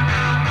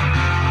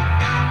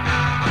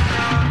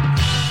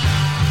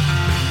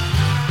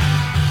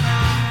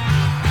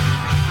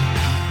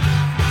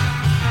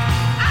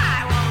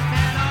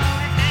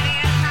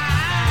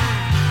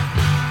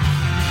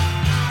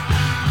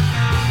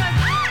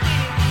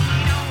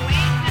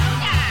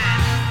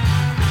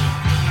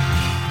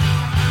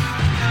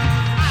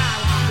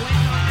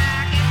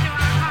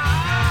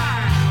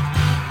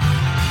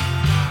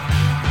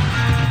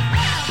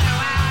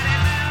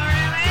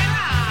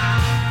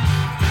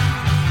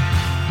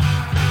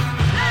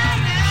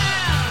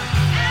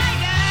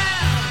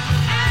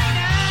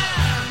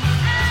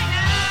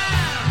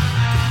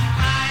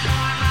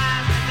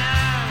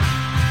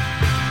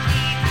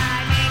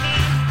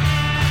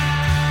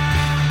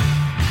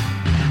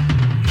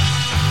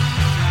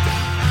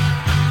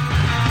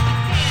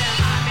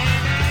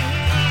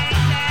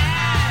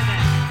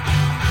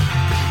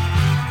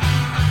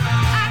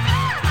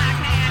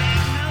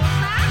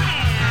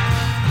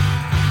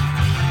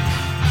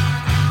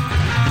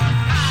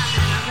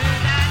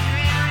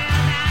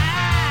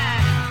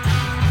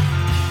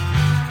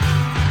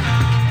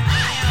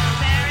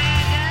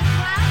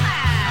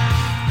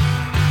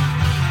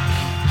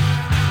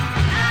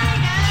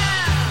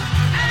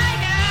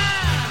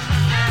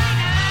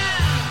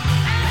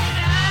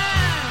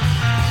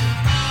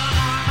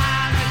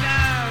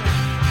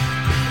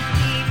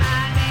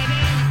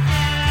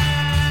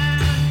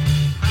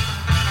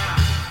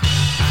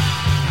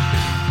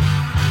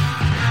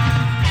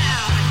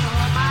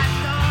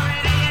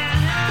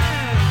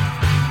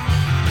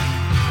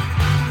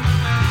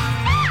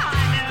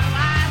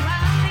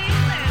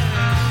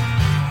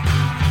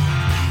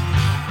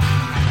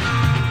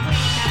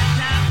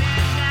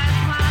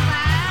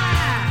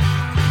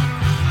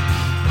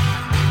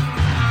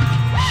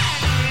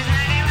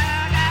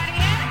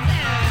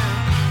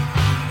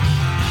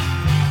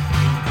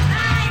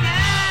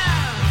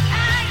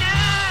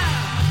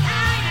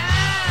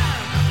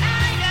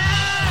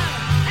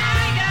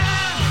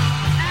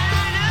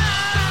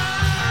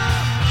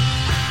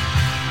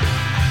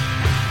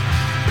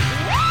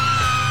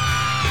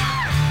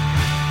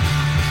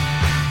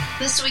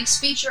 This week's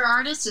feature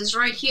artist is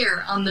right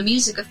here on The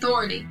Music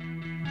Authority.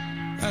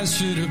 I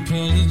should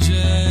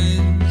apologize.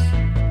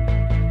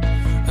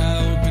 I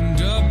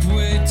opened up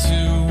way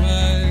too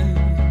wide.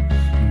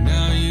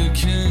 Now you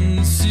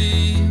can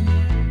see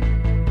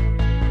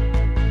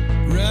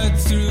right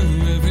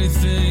through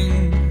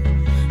everything.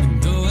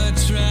 And though I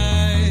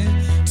try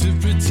to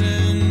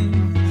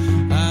pretend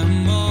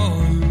I'm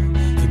more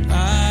than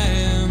I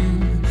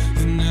am,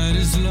 the night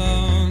is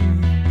long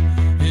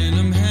and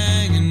I'm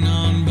hanging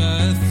on by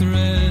a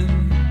thread.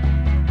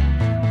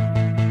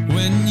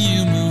 When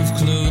you move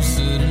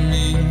closer to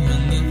me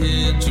on the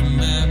edge of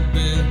my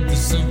bed, there's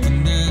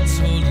something that's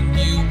holding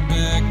you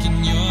back,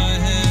 and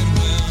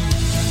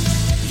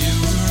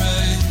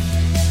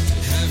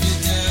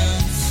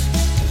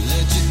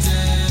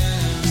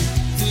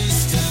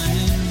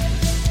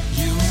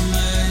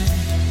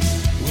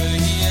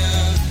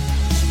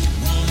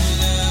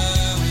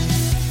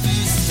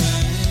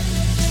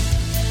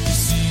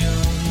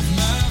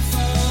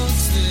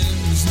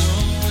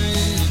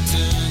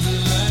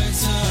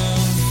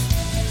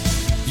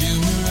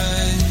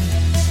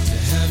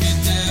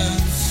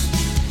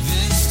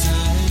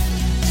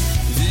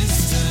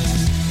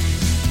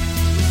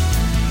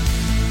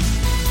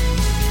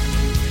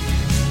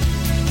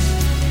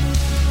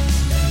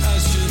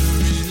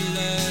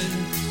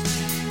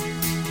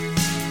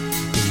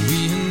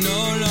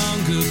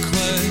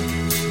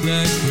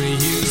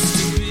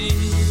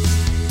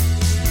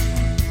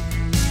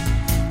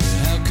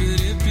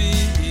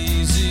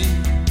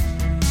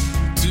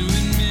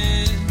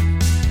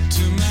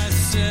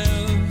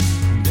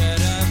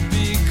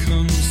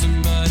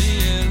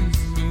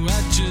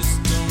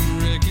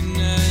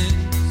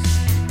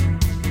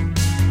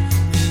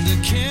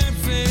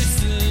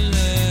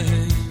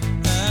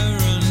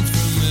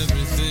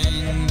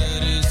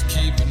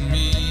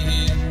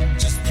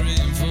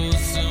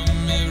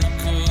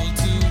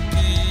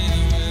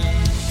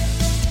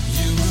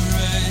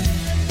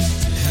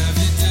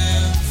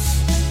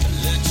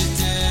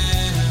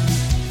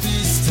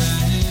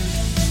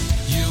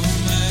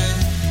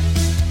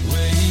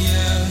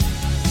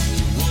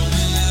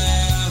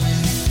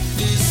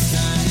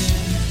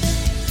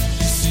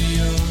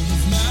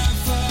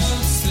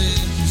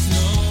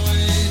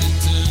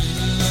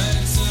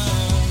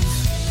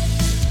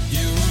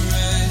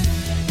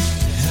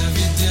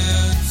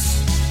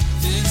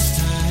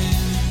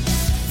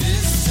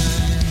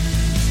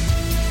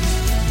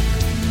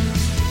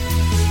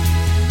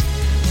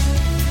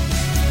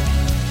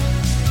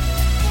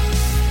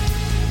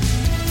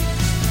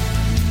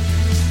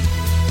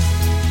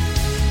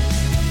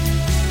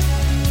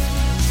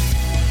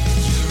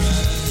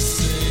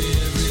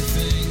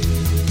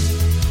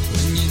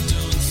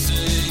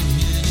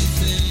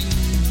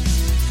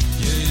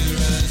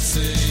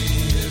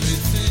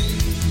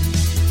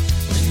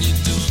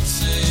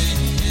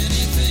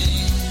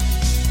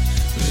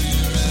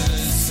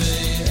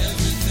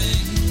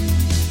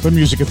the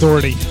Music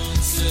Authority.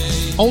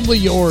 Only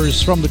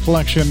Yours from the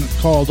collection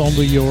called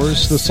Only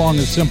Yours. The song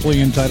is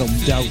simply entitled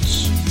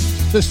Doubts.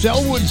 The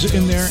Selwoods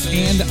in there,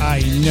 And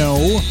I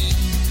Know.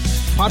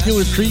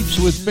 Popular Creeps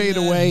with Fade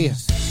Away.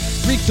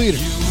 Greek Theater.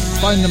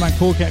 Find them on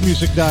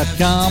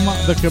coolcatmusic.com.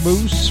 The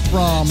Caboose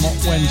from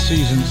When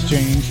Seasons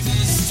Change.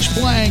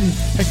 Splang,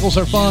 Pickles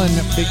Are Fun.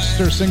 Big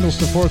Stir Singles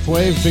to Fourth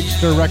Wave, Big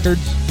Stir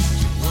Records.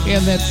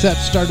 And that set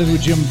started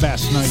with Jim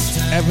Bassnight.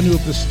 Avenue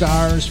of the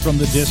Stars from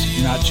the disc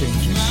Not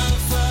Changing.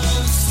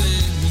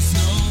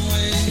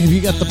 Have you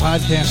got the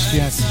podcast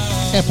yet?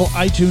 Apple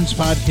iTunes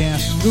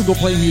Podcast, Google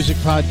Play Music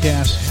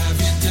Podcast,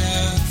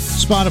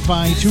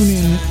 Spotify,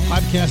 TuneIn,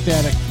 Podcast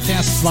Addict,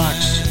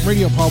 CastBox,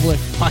 Radio Public,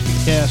 Pocket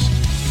Cast.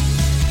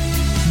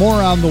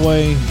 More on the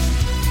way.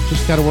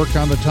 Just got to work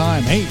on the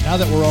time. Hey, now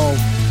that we're all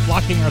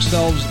locking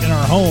ourselves in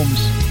our homes,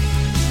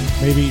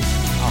 maybe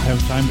I'll have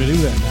time to do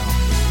that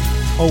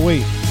now. Oh,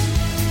 wait.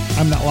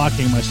 I'm not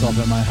locking myself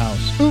in my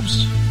house.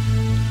 Oops.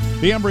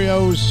 The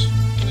Embryos.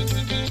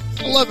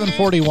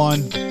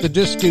 11:41. The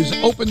disc is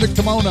Open the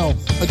Kimono.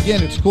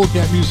 Again, it's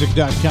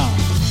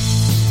coolcatmusic.com.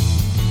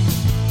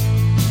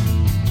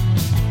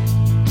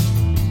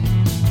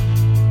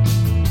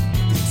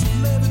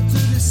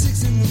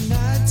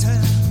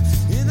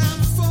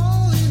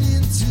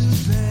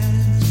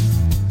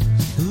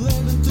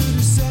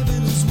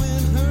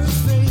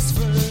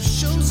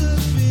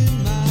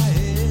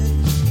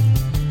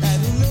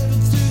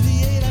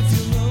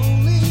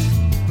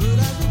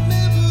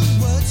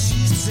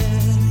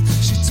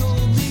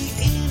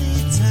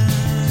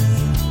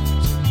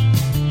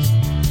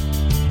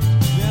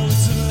 Now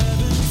it's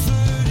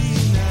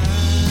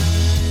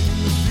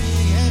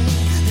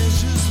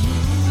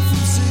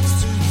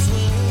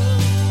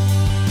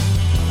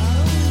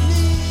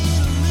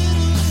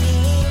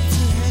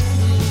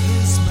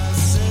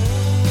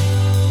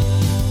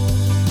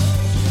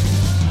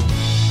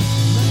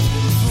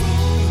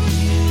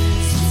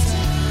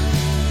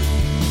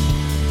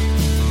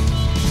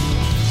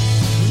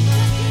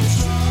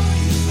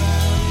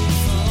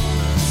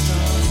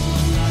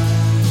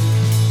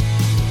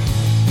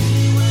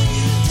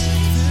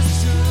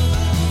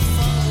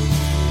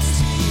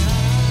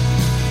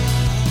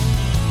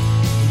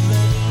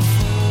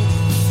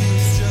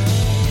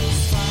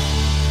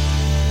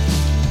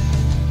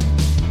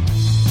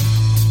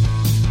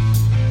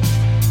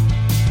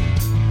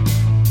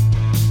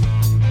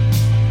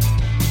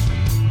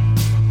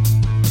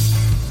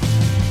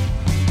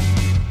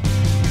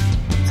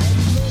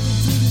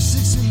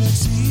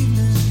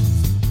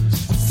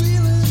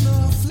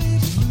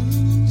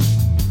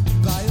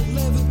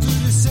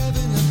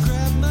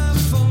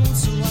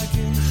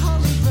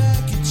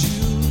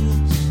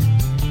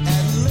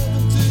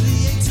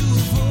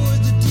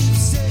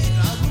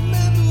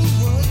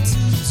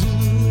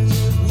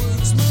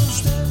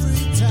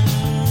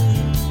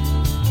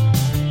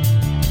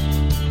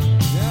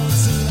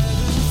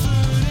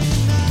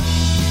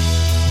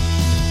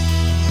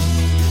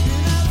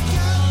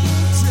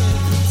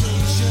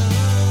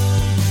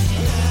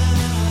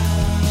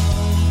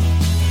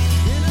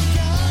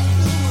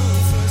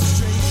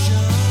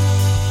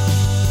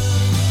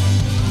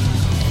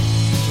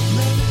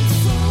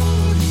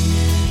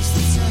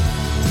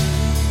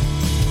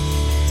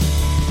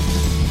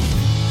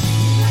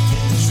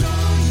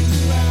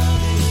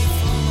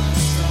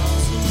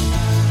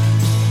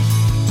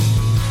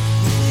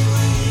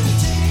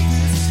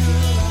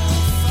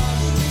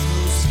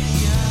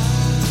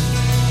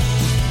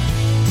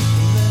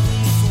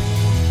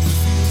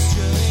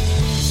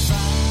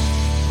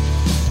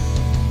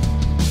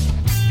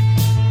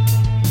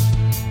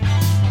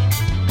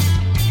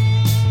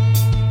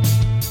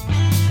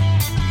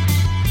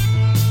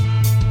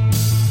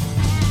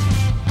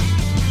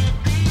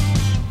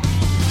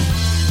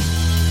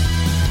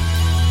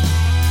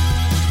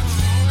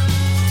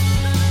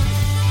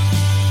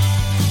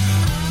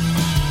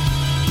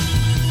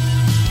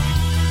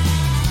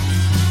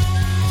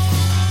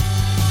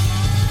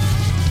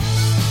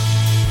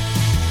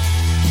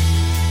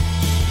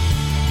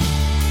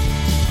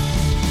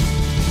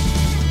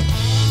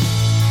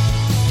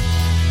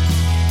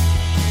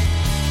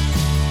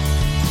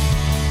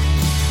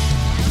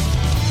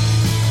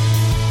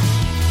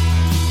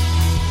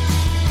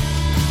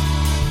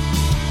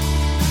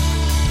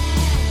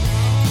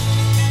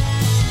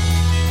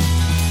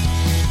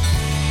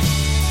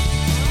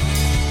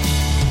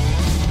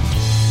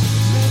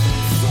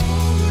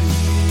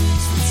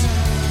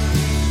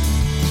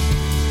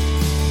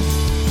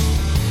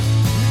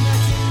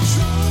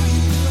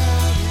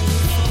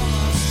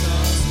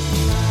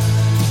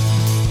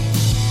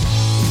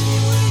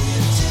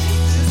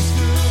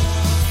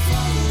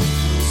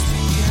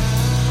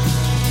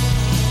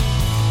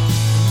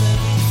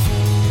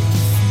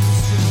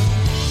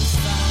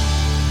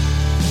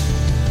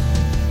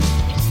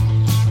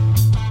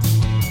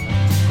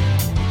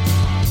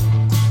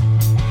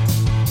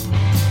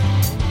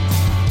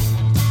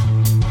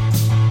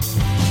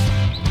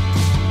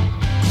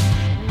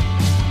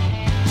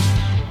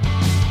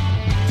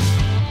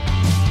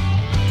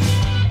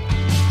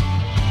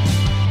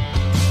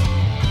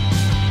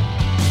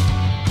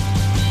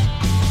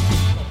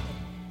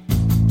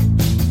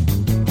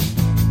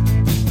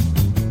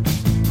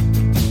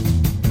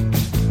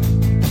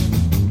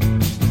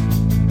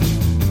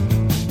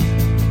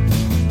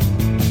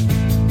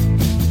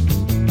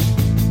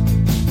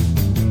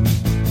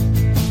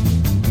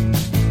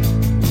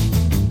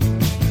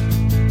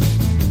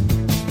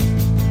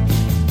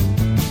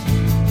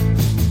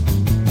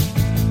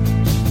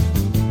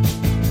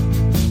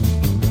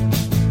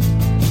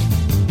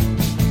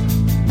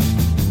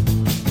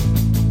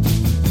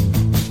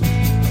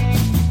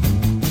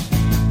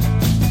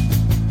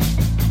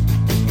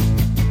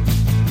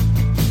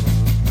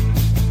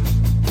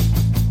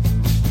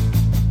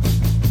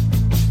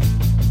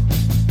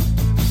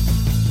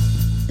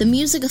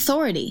Music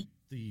Authority.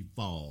 The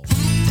fall.